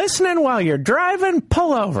if you're listening while you're driving,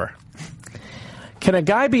 pull over. Can a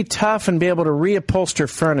guy be tough and be able to reupholster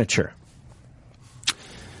furniture?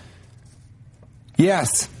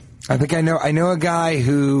 Yes, I think I know a guy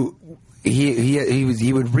who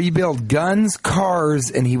he would rebuild guns,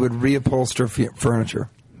 cars, and he would reupholster furniture.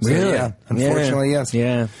 So, Really? yeah, unfortunately, Yeah. yes.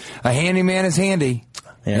 Yeah. A handyman is handy,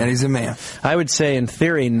 Yeah. and he's a man. I would say, in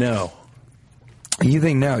theory, no. You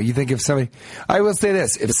think no? You think if somebody? I will say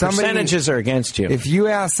this: if somebody Percentages are against you. If you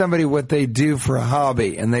ask somebody what they do for a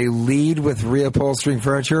hobby and they lead with reupholstering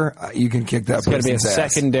furniture, you can kick that It's got to be a person's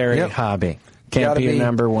ass. secondary Yep. hobby. Can't Gotta be a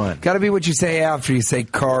number one. Got to be what you say after you say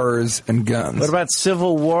cars and guns. What about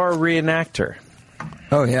Civil War reenactor?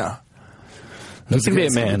 Oh yeah, You can be a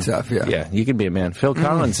That's gonna man. be tough, yeah. You can be a man. Phil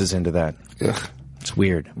Collins is into that. Ugh, It's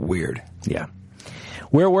weird. weird. Yeah.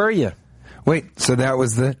 Where were you? Wait, so that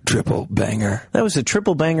was the triple banger. That was a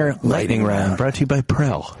triple banger lightning round brought to you by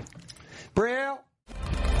Prel. Braille.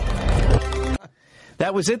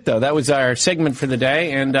 That was it, though. That was our segment for the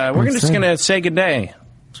day, and we're just going to say good day.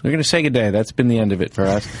 So we're going to say good day. That's been the end of it for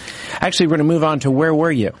us. Actually, we're going to move on to where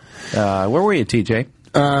were you? Where were you, TJ?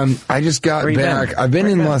 I just got Where you back. been? I've been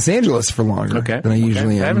in Los Angeles for longer than I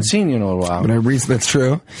usually am. I haven't seen you in a little while. But that's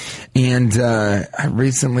true. And I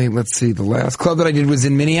recently, let's see, the last club that I did was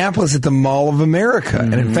in Minneapolis at the Mall of America.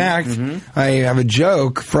 And in fact, I have a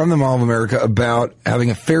joke from the Mall of America about having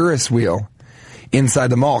a Ferris wheel inside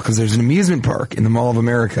the mall because there's an amusement park in the Mall of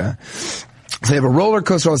America. So they have a roller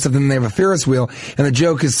coaster, all this stuff, and then they have a Ferris wheel. And the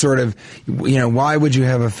joke is sort of, why would you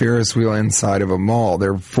have a Ferris wheel inside of a mall?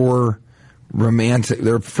 It's a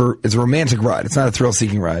romantic ride. It's not a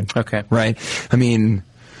thrill-seeking ride. Okay. Right? I mean,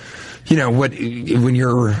 when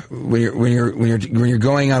you're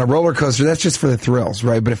going on a roller coaster, that's just for the thrills,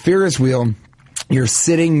 right? But a Ferris wheel, you're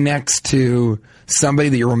sitting next to somebody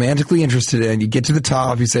that you're romantically interested in. You get to the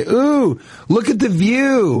top, you say, "Ooh, look at the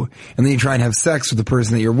view," and then you try and have sex with the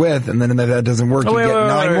person that you're with, and then if that doesn't work, you get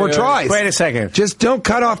nine more tries. Wait a second. Just don't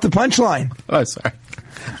cut off the punchline. Oh, sorry.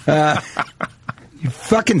 You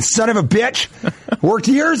fucking son of a bitch. Worked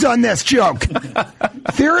years on this joke.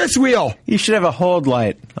 Ferris wheel. You should have a hold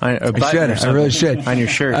light. I really should. On your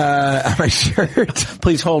shirt. On my shirt.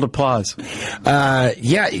 Please hold applause.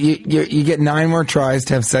 You get 9 more tries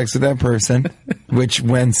to have sex with that person, which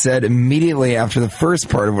when said immediately after the first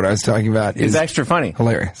part of what I was talking about It's extra funny.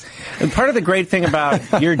 Hilarious. And part of the great thing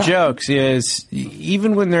about your jokes is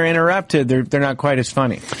even when they're interrupted, they're not quite as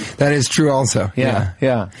funny. That is true also.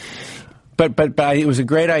 Yeah. But it was a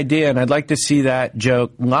great idea, and I'd like to see that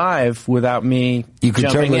joke live without me You could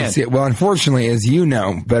jumping totally in. see it. Well, unfortunately, as you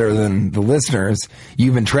know better than the listeners,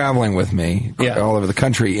 you've been traveling with me all over the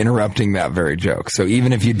country interrupting that very joke. So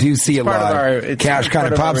even if you do see it live, Cash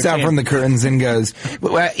kind of pops out from the curtains and goes,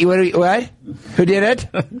 what? Who did it?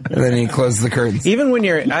 And then he closes the curtains. Even when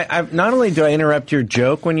you're, not only do I interrupt your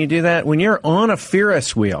joke when you do that, when you're on a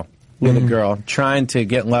Ferris wheel with a girl trying to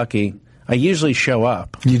get lucky, I usually show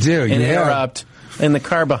up. You do. And interrupt in the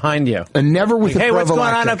car behind you. And never with hey, what's going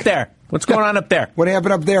on up there? What's going on up there? What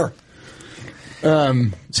happened up there?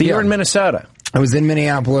 So you're in Minnesota. I was in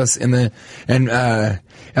Minneapolis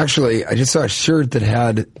actually I just saw a shirt that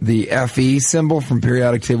had the FE symbol from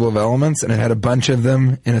Periodic Table of Elements, and it had a bunch of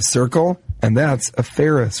them in a circle, and that's a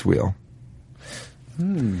Ferris wheel.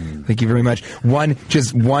 Thank you very much. One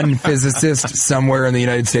physicist somewhere in the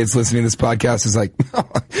United States listening to this podcast is like,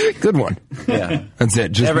 good one. Yeah. That's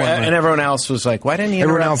it. Just one. And everyone else was like, why didn't you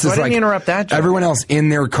interrupt that joke? Everyone else in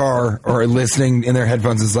their car or listening in their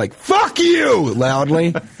headphones is like, fuck you, loudly.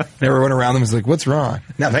 And everyone around them is like, what's wrong?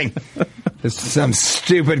 Nothing. Just some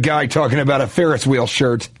stupid guy talking about a Ferris wheel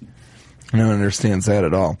shirt. No one understands that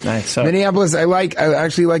at all. Nice. So, Minneapolis, I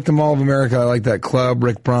actually like the Mall of America. I like that club,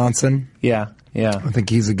 Rick Bronson. Yeah. I think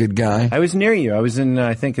he's a good guy. I was near you. I was in,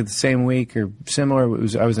 I think, the same week or similar.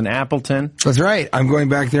 I was in Appleton. That's right. I'm going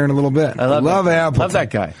back there in a little bit. I love Appleton. Love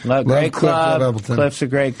that guy. Great Cliff, club. love Appleton. Cliff's a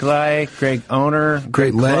great guy. Great owner.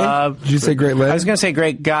 Great lay? club. Did you say great lay? I was going to say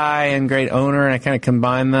great guy and great owner, and I kind of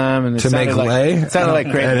combined them. And it to make sounded lay? It sounded like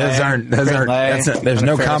great lay. There's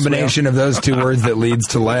no combination of those two words that leads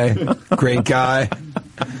to lay. Great guy.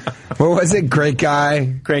 What was it? Great guy.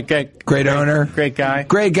 Great guy. Great owner. Great guy.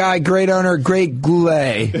 Great guy. Great owner. Great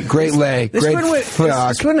lay. Great lay. This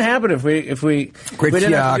wouldn't happen if we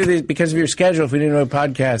didn't have to do these because of your schedule. If we didn't do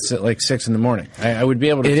podcasts at like 6 in the morning, I would be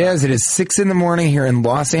able to. It is 6 in the morning here in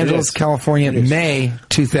Los Angeles, California, May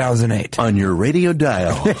 2008. On your radio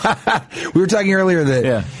dial. We were talking earlier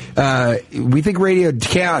that we think radio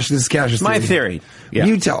Cash. This is Cash's my theory. Yeah.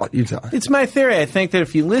 You tell it. It's my theory. I think that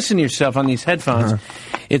if you listen to yourself on these headphones,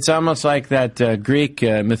 it's almost like that Greek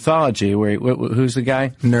mythology where who's the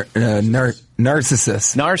guy?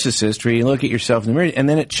 Narcissist. Narcissist, where you look at yourself in the mirror, and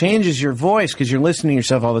then it changes your voice because you're listening to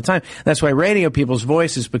yourself all the time. That's why radio people's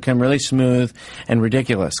voices become really smooth and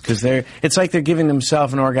ridiculous because it's like they're giving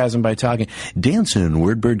themselves an orgasm by talking. Dancing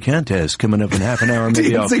word bird contest coming up in half an hour.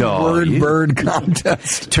 Maybe I'll call word bird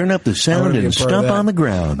contest. Turn up the sound and stomp on the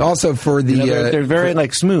ground. Also for the they're very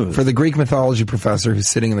smooth. For the Greek mythology professor who's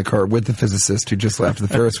sitting in the car with the physicist who just left the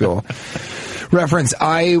Ferris wheel reference,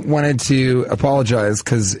 I wanted to apologize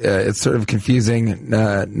because it's sort of confusing.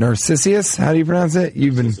 Narcissus, how do you pronounce it?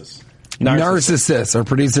 You've been Narcissus. Our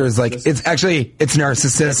producer is like, it's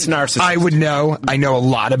Narcissus. It's Narcissus. I would know. I know a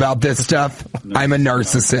lot about this stuff. I'm a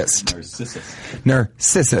narcissist.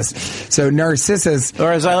 Narcissus. So Narcissus,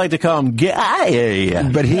 or as I like to call him,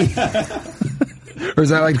 guy. But or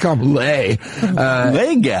as I like to call him, lay.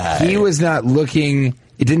 Lay guy. He was not looking.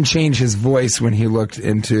 It didn't change his voice when he looked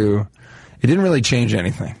into. It didn't really change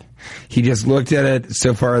anything. He just looked at it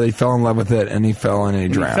so far that he fell in love with it, and he fell in and he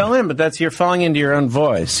drowned. He fell in, but you're falling into your own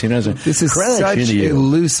voice. This is such a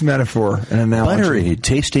loose metaphor and analogy. Buttery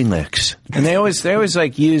tasting licks. And they always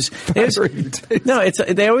like use. They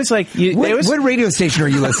always like use. What radio station are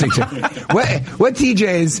you listening to? what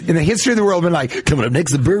DJs in the history of the world have been like? Coming up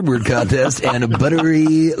next, the Bird Word contest and a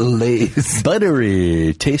buttery lace.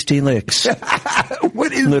 Buttery tasty licks.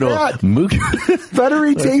 What is little that?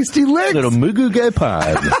 Buttery tasty licks. Little Mugu Guy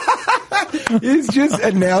Pod. He's just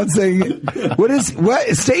announcing what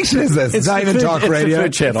station is this? It's not even talk radio.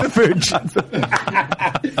 It's the Food Channel. It's the Food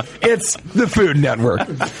Channel. It's the Food Network.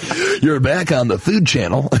 You're back on the Food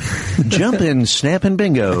Channel. Jump in, snap, and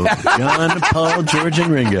bingo. John, Paul, George,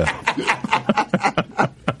 and Ringo.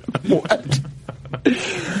 What?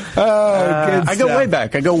 Oh, I go way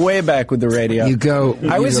back. I go way back with the radio. You go.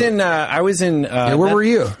 I was in. Where were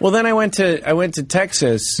you? Well, then I went to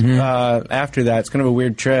Texas after that. It's kind of a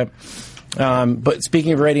weird trip. But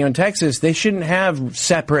speaking of radio in Texas, they shouldn't have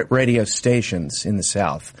separate radio stations in the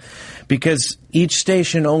South because each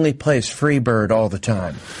station only plays Freebird all the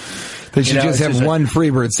time. They should just have one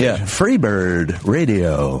Freebird station. Yeah, Freebird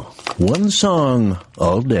Radio. One song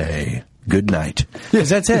all day. Good night. Because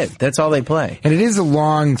that's it. That's all they play. And it is a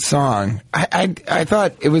long song. I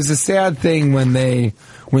thought it was a sad thing when the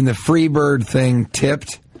Freebird thing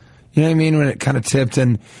tipped. You know what I mean? When it kind of tipped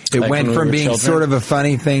and it went from being sort of a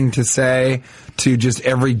funny thing to say to just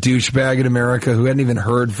every douchebag in America who hadn't even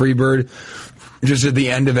heard Freebird, just at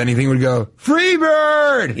the end of anything would go,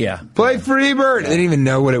 Freebird! Yeah. Play Freebird! They didn't even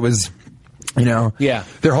know what it was, Yeah.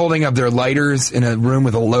 They're holding up their lighters in a room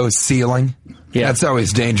with a low ceiling. Yeah. That's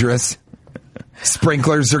always dangerous.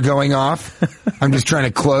 Sprinklers are going off. I'm just trying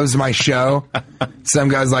to close my show. Some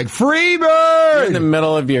guy's like, Freebird! You're in the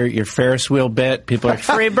middle of your Ferris wheel bit. People are like,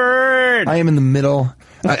 Freebird! I am in the middle.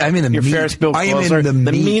 I'm in the your meat. Ferris wheel I am closer. in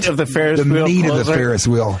the meat of the Ferris wheel. The meat closer. of the Ferris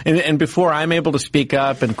wheel. And before I'm able to speak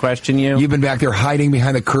up and question you, you've been back there hiding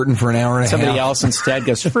behind the curtain for an hour and a half. Somebody else instead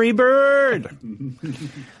goes, Freebird!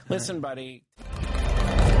 Listen, buddy.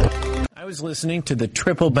 I was listening to the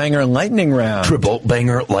Triple Banger Lightning Round. Triple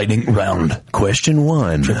Banger Lightning Round. Question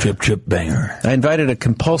 1. Trip banger. I invited a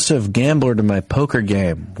compulsive gambler to my poker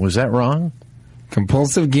game. Was that wrong?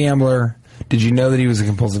 Compulsive gambler. Did you know that he was a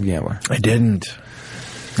compulsive gambler? I didn't.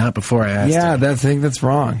 Not before I asked him. I think that's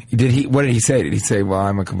wrong. What did he say? Did he say, well,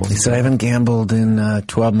 I'm a compulsive He said, I haven't gambled in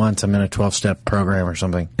 12 months. I'm in a 12-step program or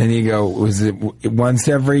something. And you go, was it one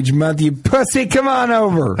step for each month? You pussy, come on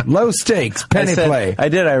over. Low stakes, penny play. I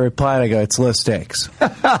did. I replied, I go, it's low stakes.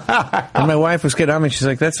 And my wife was getting on me. She's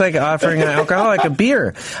like, that's like offering an alcoholic a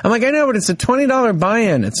beer. I'm like, I know, but it's a $20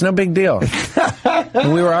 buy-in. It's no big deal.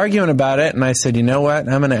 And we were arguing about it, and I said, you know what?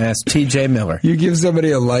 I'm going to ask TJ Miller. You give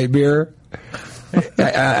somebody a light beer?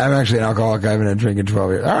 I'm actually an alcoholic. I haven't had a drink in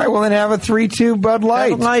 12 years. All right, well then have a 3-2 Bud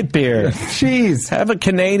Light. Have a light beer. Jeez. Have a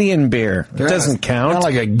Canadian beer. It doesn't count. Not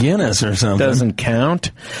like a Guinness or something. Doesn't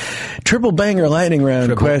count. Triple banger lightning round.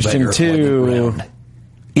 Triple Question banger 2. lightning round.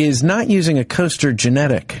 Is not using a coaster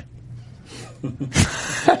genetic?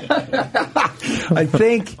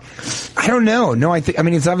 I don't know. No, I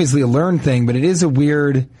mean, it's obviously a learned thing, but it is a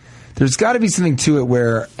weird, there's got to be something to it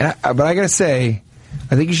where, but I got to say,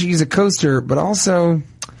 I think you should use a coaster, but also,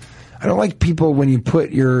 I don't like people when you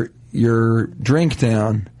put your drink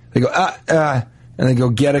down, they go, and they go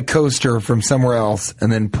get a coaster from somewhere else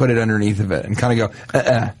and then put it underneath of it and kind of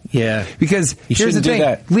go, Yeah. Because You here's the shouldn't do thing,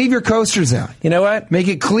 that. leave your coasters out. You know what? Make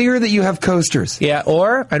it clear that you have coasters. Yeah,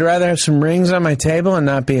 or I'd rather have some rings on my table and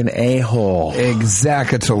not be an a-hole.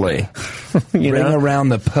 Exactly. You Bring know? around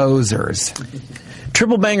the posers.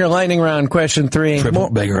 Triple banger lightning round. Question 3. Triple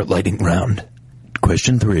banger lightning round.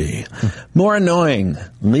 Question 3. More annoying,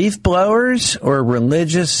 leaf blowers or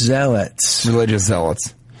religious zealots? Religious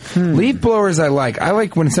zealots. Leaf blowers I like. I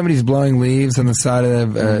like when somebody's blowing leaves on the side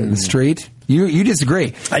of the street. You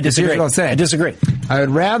disagree. I disagree. Here's what I'll say. I disagree. I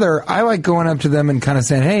like going up to them and kind of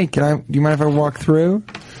saying, hey, do you mind if I walk through?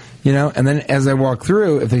 You know, and then as I walk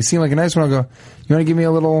through, if they seem like a nice one, I'll go, you want to give me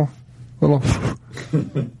a little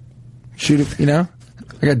shoot it, you know?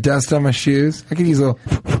 I got dust on my shoes. I could use a little.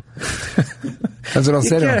 That's what I'll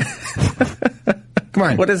say to them. Come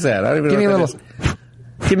on. What is that? I don't even Give me know a what little. that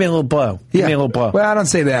is. Give me a little blow. Give me a little blow. Well, I don't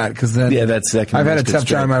say that because then that can I've had a get tough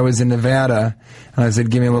straight. time. I was in Nevada and I said,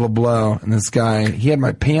 "Give me a little blow." And this guy, he had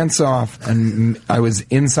my pants off, and I was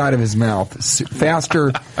inside of his mouth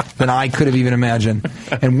faster than I could have even imagined.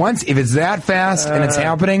 And once, if it's that fast and it's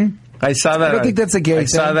happening, I saw that. I don't think that's a gay I thing.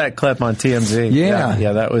 saw that clip on TMZ. Yeah.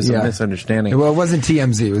 Yeah, that was a misunderstanding. Well, it wasn't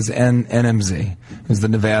TMZ. It was NMZ. It was the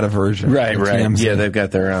Nevada version. Right. of TMZ. Yeah, they've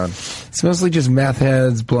got their own. It's mostly just meth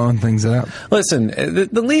heads blowing things up. Listen,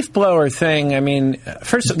 the leaf blower thing, I mean,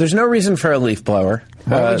 first, there's no reason for a leaf blower.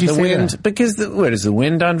 Why would you the say wind, that? Because, what is the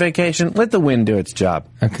wind on vacation? Let the wind do its job.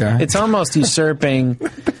 Okay. It's almost usurping.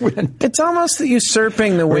 It's almost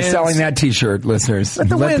usurping the wind. We're selling that T-shirt, listeners. Let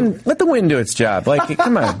the wind do its job. Like,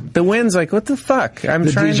 come on. The wind's like, what the fuck? I'm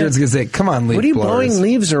The trying T-shirt's to. gonna say, "Come on, leaf What are you blowers." blowing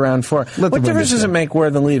leaves around for? the What wind difference do does it. it make where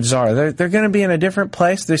the leaves are? They're going to be in a different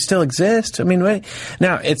place. They still exist. I mean,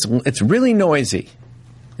 now it's really noisy.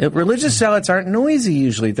 Religious zealots aren't noisy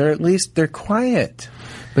usually. They're quiet.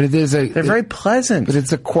 But they're very pleasant. But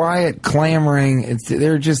it's a quiet clamoring.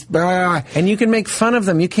 They're just. And you can make fun of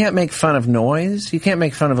them. You can't make fun of noise. You can't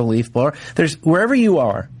make fun of a leaf blower. There's wherever you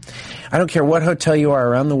are. I don't care what hotel you are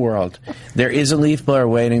around the world. There is a leaf blower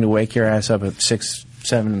waiting to wake your ass up at 6,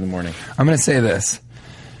 7 in the morning. I'm going to say this.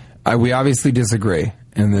 We obviously disagree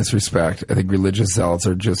in this respect. I think religious zealots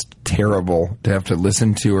are just terrible to have to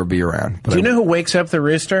listen to or be around. But Do you know who wakes up the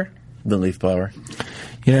rooster? The leaf blower.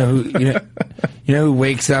 You know who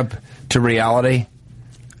wakes up to reality?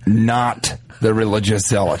 Not the religious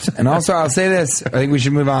zealot. And also, I'll say this. I think we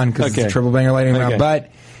should move on because Okay. it's a triple banger lightning round. Okay.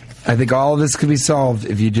 But I think all of this could be solved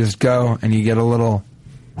if you just go and you get a little.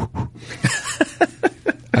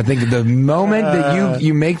 I think the moment that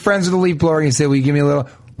you make friends with a leaf blower and you say, "Will you give me a little?"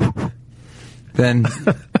 then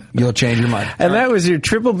you'll change your mind. And that was your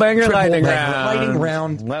triple banger lightning round. Lightning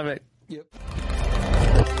round. Love it. Yep.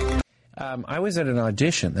 I was at an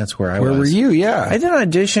audition. That's where I Where was. were you? Yeah. I did an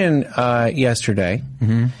audition yesterday,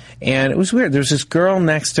 and it was weird. There was this girl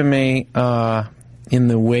next to me in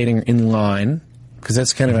line, because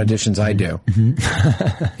that's the kind of auditions I do.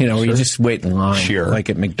 You know, where you just wait in line, Sure. like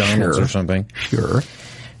at McDonald's Sure. or something. Sure.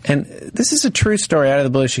 And this is a true story out of the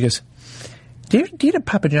blue. She goes, do you eat at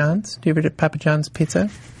Papa John's? Do you ever eat at Papa John's Pizza?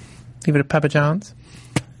 Do you ever eat at Papa John's?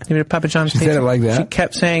 Do you eat at Papa John's She Pizza? said it like that? She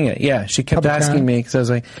kept saying it. Yeah, she kept Papa asking John? me, because I was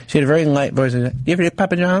like, she had a very light voice. Do you ever eat at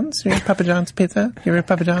Papa John's? Do you ever eat at Papa John's Pizza? Do you ever eat at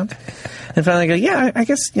Papa John's? And finally I go, yeah, I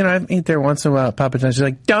guess, I eat there once in a while at Papa John's. She's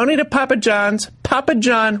like, don't eat at Papa John's. Papa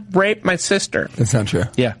John raped my sister. That's not true.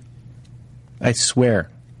 Yeah. I swear.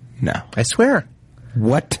 No. I swear.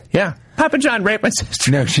 What? Yeah. Papa John raped my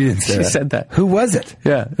sister. No, she didn't say that. She said that. Who was it?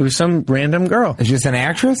 Yeah, it was some random girl. Is she just an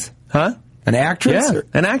actress? Huh? An actress? Yeah, Or-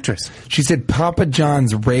 an actress. She said Papa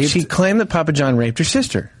John's raped She claimed that Papa John raped her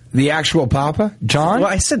sister. the actual Papa John. Well,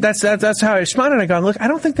 I said that's how I responded. I go, look, I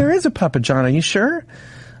don't think there is a Papa John. Are you sure?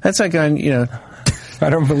 That's like on, I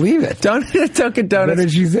don't believe it. don't eat at Dunkin' Donuts. What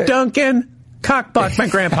did she say? Dunkin' cockblocked my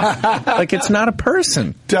grandpa. Like it's not a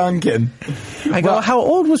person. Duncan. I go, Well- how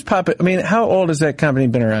old was Papa? I mean, how old has that company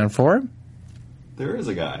been around for? There is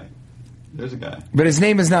a guy. There's a guy. But his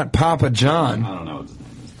name is not Papa John. I don't know what his name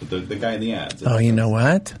is, but the guy in the ads. Oh, you know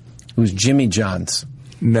what? It was Jimmy John's.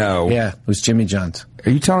 No. Yeah, it was Jimmy John's.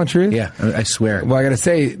 Are you telling the truth? Yeah, I swear. Well, I got to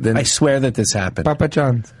say, then I swear that this happened. Papa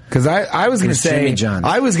John's. Because I was going to say, Jimmy John's.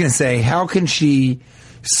 I was going to say, how can she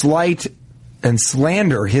slight and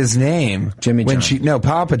slander his name? Jimmy when John.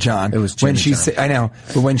 Papa John. It was when Jimmy John. I know,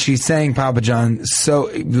 but when she's saying Papa John, so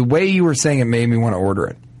the way you were saying it made me want to order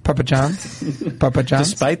it. Papa John's? Papa John's?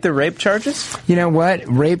 Despite the rape charges? You know what?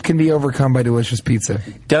 Rape can be overcome by delicious pizza.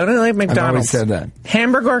 Donut like McDonald's. I've always said that.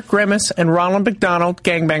 Hamburger Grimace and Ronald McDonald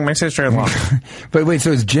gangbang my sister-in-law. But wait,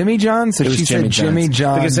 so it's Jimmy John's? So It was she said Jimmy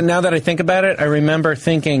John. Because now that I think about it, I remember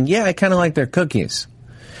thinking, yeah, I kind of like their cookies.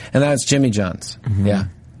 And that's Jimmy John's. Mm-hmm. Yeah.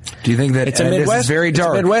 Do you think that It's a Midwest, this is very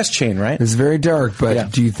dark? It's a Midwest chain, right? It's very dark, but Yeah.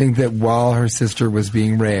 do you think that while her sister was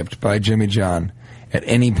being raped by Jimmy John, at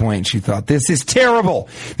any point she thought, this is terrible.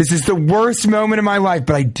 This is the worst moment of my life,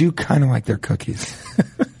 but I do kind of like their cookies.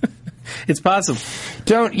 It's possible.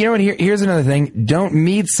 You know what, here's another thing. Don't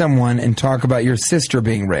meet someone and talk about your sister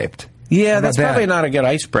being raped. Yeah, How that's about probably that? not a good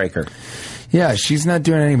icebreaker. Yeah, she's not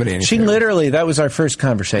doing anybody any She favors. literally, that was our first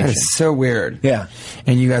conversation. That is so weird. Yeah.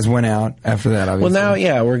 And you guys went out after that, obviously. Well, now,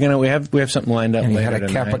 yeah, we have something lined up And you later had a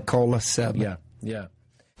tonight. Capicola 7. Yeah.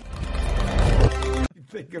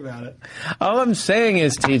 Think about it. All I'm saying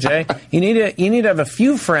is, TJ, you need to have a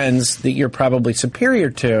few friends that you're probably superior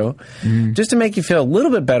to, just to make you feel a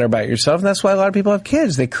little bit better about yourself. And that's why a lot of people have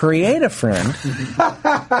kids. They create a friend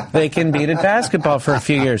they can beat at basketball for a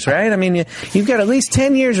few years, right? I mean, you've got at least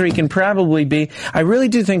 10 years where you can probably be. I really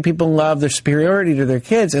do think people love their superiority to their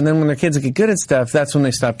kids, and then when their kids get good at stuff, that's when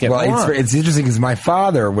they stop getting along. It's interesting because my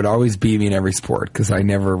father would always beat me in every sport because I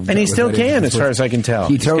never. And he still can, as far as I can tell.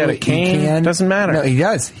 He He's totally got a cane. He can. Doesn't matter. No, he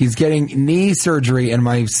does. He's getting knee surgery, and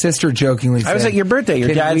my sister jokingly said, I was at your birthday. Your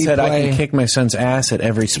 "Can dad we said I play-" can kick my son's ass at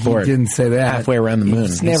every sport. He didn't say that. Halfway around the moon.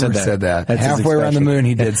 He's He never said that. That's his Halfway around the expression. moon,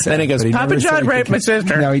 he did say. Then he it, goes, but Papa never said John he raped could my kick-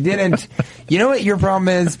 sister. No, he didn't. You know what your problem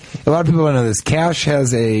is? A lot of people don't know this. Cash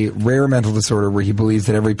has a rare mental disorder where he believes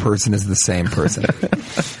that every person is the same person.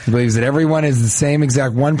 He believes that everyone is the same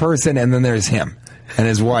exact one person, and then there's him and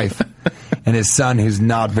his wife and his son who's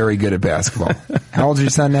not very good at basketball. How old's your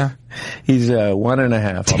son now? He's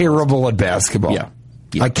 1.5. Terrible at basketball. Yeah.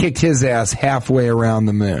 I kicked his ass halfway around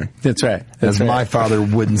the moon, That's right. as my father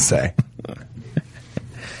wouldn't say.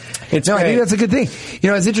 It's No, I great. think that's a good thing. You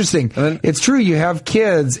know, it's interesting. then- It's true. You have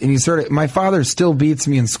kids, and you sort of. My father still beats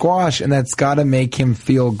me in squash, and that's got to make him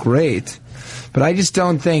feel great. But I just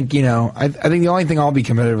don't think. You know, I think the only thing I'll be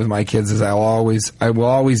competitive with my kids is I will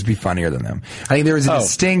always be funnier than them. I think there is a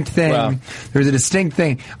distinct thing. well. There's a distinct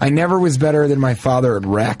thing. I never was better than my father at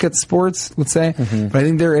racket sports, let's say. But I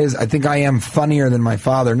think there is. I think I am funnier than my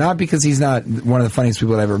father, not because he's not one of the funniest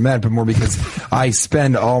people I've ever met, but more because I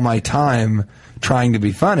spend all my time trying to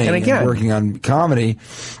be funny And again- working on comedy.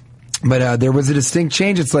 But there was a distinct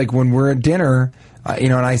change. It's like when we're at dinner,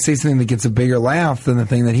 and I say something that gets a bigger laugh than the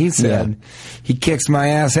thing that he said. Yeah. He kicks my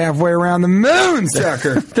ass halfway around the moon,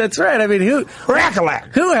 sucker. That's right. I mean, who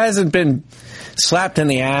hasn't been slapped in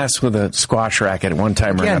the ass with a squash racket at one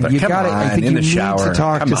time or Again, another? you Come got on, I think in you the shower. need to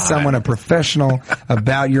talk Come to on. someone, a professional,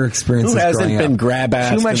 about your experiences. Who hasn't growing been up. grab-assed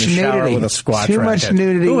Too much in the shower nudity with a squash Too much racket?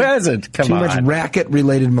 nudity. Who hasn't? Come Too on. much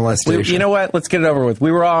racket-related molestation. You know what? Let's get it over with.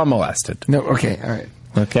 We were all molested. No. Okay. All right.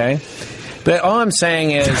 Okay? But all I'm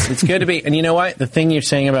saying is, it's good to be, and you know what? The thing you're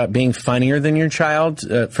saying about being funnier than your child,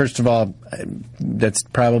 first of all, that's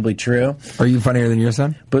probably true. Are you funnier than your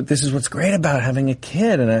son? But this is what's great about having a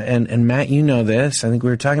kid, and Matt, you know this. I think we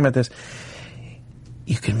were talking about this.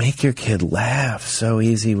 You can make your kid laugh so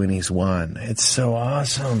easy when he's 1. It's so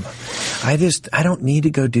awesome. I don't need to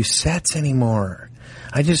go do sets anymore.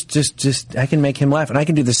 I just I can make him laugh, and I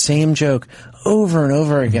can do the same joke over and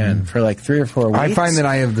over again for like 3 or 4 weeks. I find that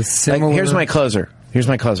I have the similar. Like, here's my closer.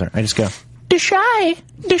 I just go, the shy.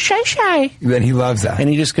 Then he loves that. And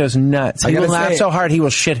he just goes nuts. He I will gotta laugh say- so hard he will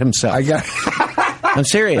shit himself. I'm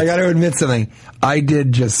serious. I got to admit something. I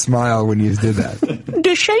did just smile when you did that.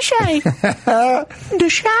 The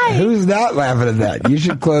shy. Who's not laughing at that? You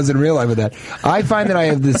should close in real life with that. I find that I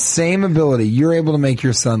have the same ability. You're able to make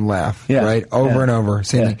your son laugh, Yeah. right? Over Yeah. and over.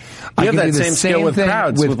 Same Yeah. thing. You I have can that do the same skill with thing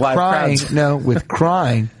crowds, with live crying. crowds. No, with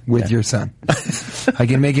crying with your son. I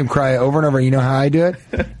can make him cry over and over. You know how I do it?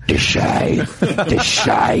 The shy.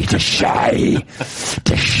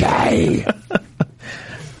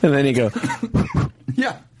 And then you go,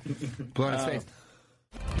 Yeah. Blow on his face.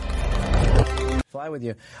 Fly with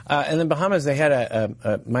you. And then Bahamas, they had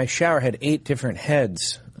my shower had 8 different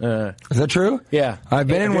heads. Is that true? Yeah, I've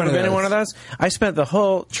been in one of those. In one of those? I spent the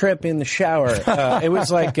whole trip in the shower. It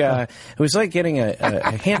was like getting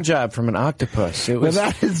a hand job from an octopus. It was.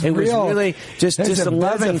 Well, that is it real. was really just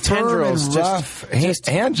loving tendrils. Rough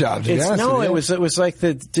hand job. To be honest with you. It was like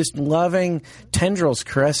the just loving tendrils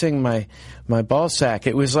caressing my ball sack.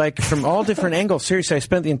 It was like from all different angles. Seriously, I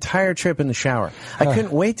spent the entire trip in the shower. I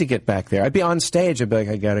couldn't wait to get back there. I'd be on stage. I'd be like,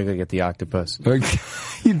 I gotta go get the octopus.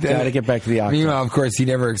 You gotta get back to the octopus. Meanwhile, of course, he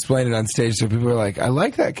never explained it on stage, so people were like, I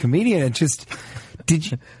like that comedian. It just...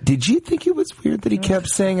 Did you think it was weird that he kept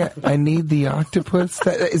saying, I need the octopus?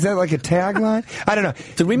 Is that like a tagline? I don't know.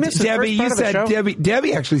 Did we miss the Debbie, first part of the show?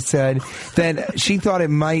 Debbie actually said that she thought it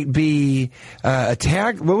might be a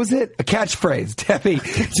tag. What was it? A catchphrase.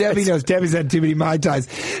 Debbie knows. Debbie's had too many Mai Tais.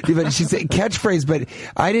 But she said catchphrase, but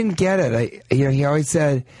I didn't get it. He always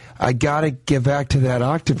said, I got to get back to that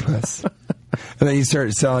octopus. And then he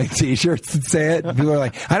started selling T-shirts and say it. And people are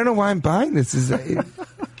like, I don't know why I'm buying this.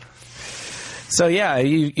 So yeah, have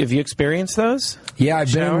you experienced those? Yeah,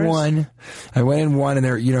 I've been in showers? one. I went in one, and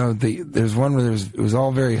there's one where it was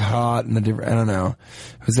all very hot and I don't know.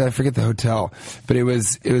 I forget the hotel, but it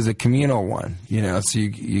was a communal one. So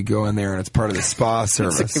you go in there and it's part of the spa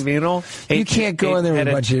service. It's a communal. You can't go in there with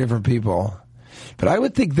a bunch of different people. But I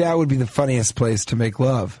would think that would be the funniest place to make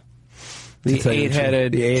love. The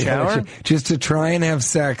 8-headed shower? Just to try and have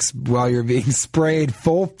sex while you're being sprayed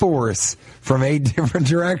full force from 8 different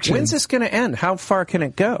directions. When's this going to end? How far can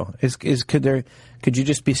it go? Could you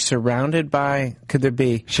just be surrounded by? Could there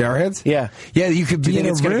be showerheads? Yeah, yeah. You could be in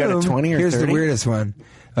a room. Go to 20 or Here's 30? The weirdest one.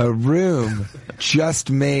 A room just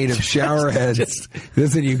made of shower heads.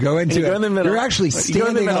 Listen, you go into it. You're actually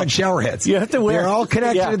standing on shower heads. You have to wear. They're all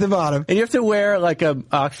connected at the bottom, and you have to wear like a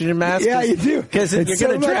oxygen mask. Yeah, you do, because you're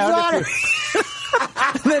going to drown.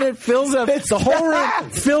 And then it fills up. The whole room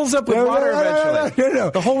fills up with water eventually. No.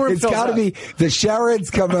 The whole room it's got to be, the shower heads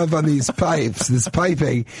come up on these pipes, this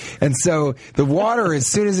piping. And so the water, as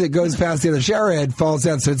soon as it goes past the other shower head, falls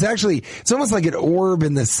down. So it's almost like an orb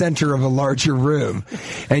in the center of a larger room.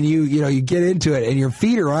 And you get into it and your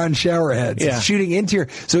feet are on shower heads. Yeah. It's shooting into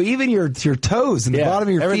so even your toes and the bottom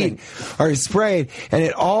of your feet are sprayed, and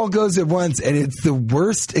it all goes at once, and it's the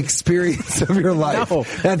worst experience of your life. No,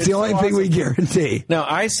 that's the only thing we guarantee. No,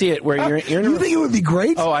 I see it where you're you think it would be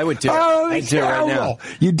great? Oh, I would do it. Oh, I'd do it right now.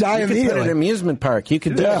 You die you immediately. You could put it in an amusement park. You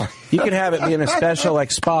could do it. You could have it be in a special a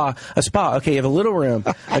spa. Okay, you have a little room,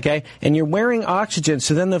 okay, and you're wearing oxygen,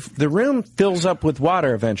 so then the room fills up with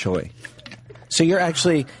water eventually. So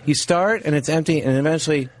you start and it's empty and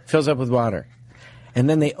eventually fills up with water. And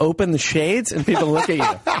then they open the shades and people look at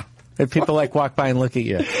you. And people walk by and look at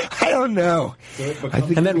you. I don't know.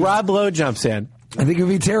 And then Rob Lowe jumps in. I think it would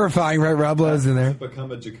be terrifying, right? Rob Lowe's in there. Does it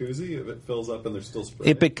become a jacuzzi if it fills up and there's still spray?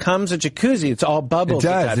 It becomes a jacuzzi. It's all bubbles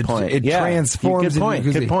at that point. It transforms into a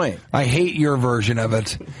jacuzzi. Good point. I hate your version of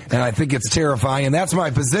it, and I think it's terrifying, and that's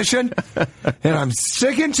my position, and I'm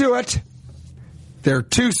sticking to it. They're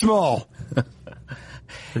too small.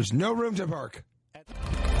 There's no room to park.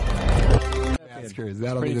 Maskers.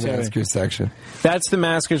 That'll be the Maskers section. That's the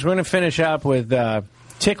Maskers. We're going to finish up with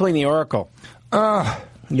Tickling the Oracle.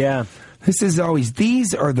 Yeah. These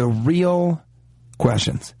are the real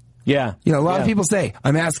questions. Yeah. A lot of people say,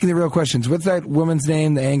 I'm asking the real questions. What's that woman's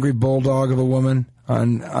name, the angry bulldog of a woman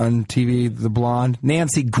on TV, the blonde?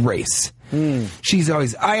 Nancy Grace. She's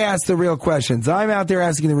always, I ask the real questions. I'm out there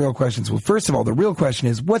asking the real questions. Well, first of all, the real question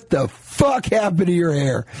is, what the fuck happened to your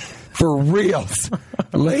hair? For reals.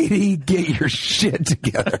 Lady, get your shit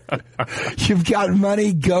together. You've got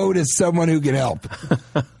money, go to someone who can help.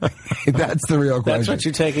 That's the real question. That's what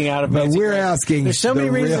you're taking out of But Nancy we're Grace. asking There's so many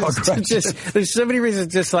reasons there's so many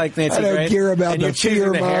reasons just like Nancy Grace. I don't care about the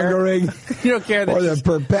fear-mongering you don't care that or the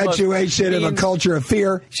perpetuation of a culture of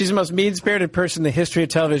fear. She's the most mean-spirited person in the history of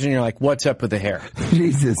television. You're like, what's up with the hair?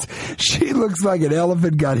 Jesus. She looks like an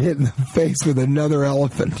elephant got hit in the face with another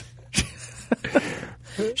elephant.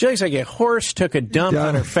 She looks like a horse took a dump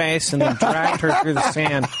on her face and then dragged her through the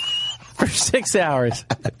sand for 6 hours.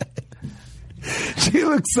 She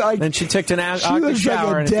looks like... Then she took an shower. She looks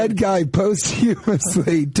like a dead guy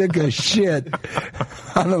posthumously took a shit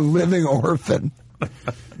on a living orphan.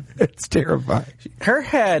 It's terrifying. Her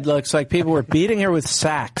head looks like people were beating her with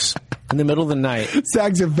sacks in the middle of the night.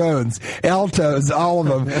 Saxophones, altos, all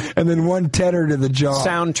of them, and then one tenor to the jaw.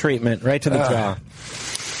 Sound treatment right to the jaw.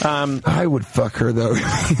 I would fuck her, though.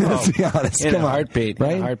 Let's be honest. In a heartbeat.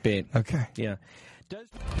 Right? In a heartbeat. Okay. Yeah.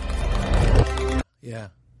 Yeah.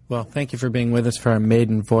 Well, thank you for being with us for our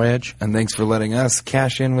maiden voyage. And thanks for letting us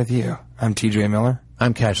cash in with you. I'm TJ Miller.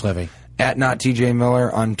 I'm Cash Levy. at Not TJ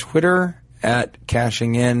Miller on Twitter, at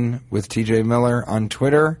Cashing In with TJ Miller on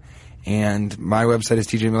Twitter, and my website is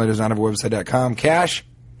tjmiller.com. Cash?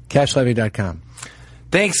 CashLevy.com.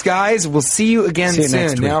 Thanks, guys. We'll see you again See you soon.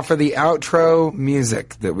 next week. Now for the outro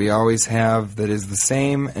music that we always have that is the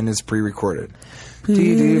same and is pre-recorded.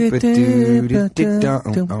 Yeah,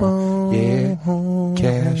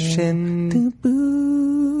 cashing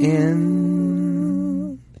in.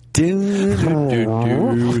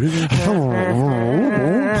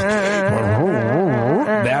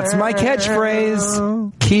 That's my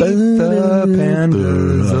catchphrase. Keep the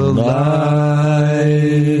pandas alive.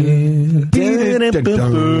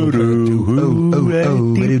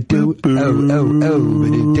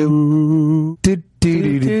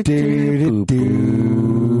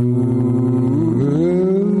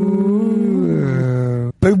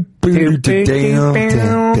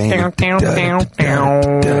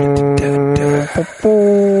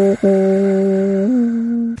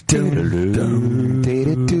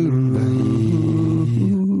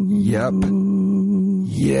 Yep.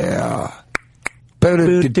 Yeah.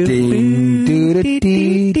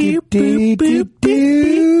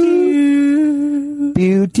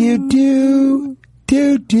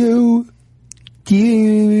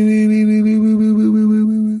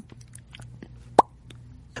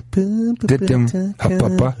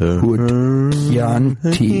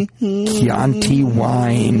 Chianti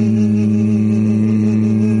wine.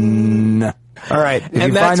 All right. If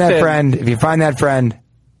you find that friend,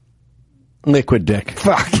 Liquid dick.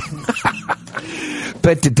 fuck.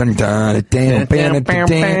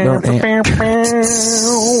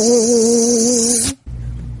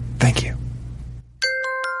 Thank you.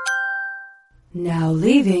 Now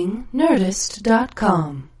leaving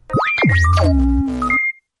Nerdist.com.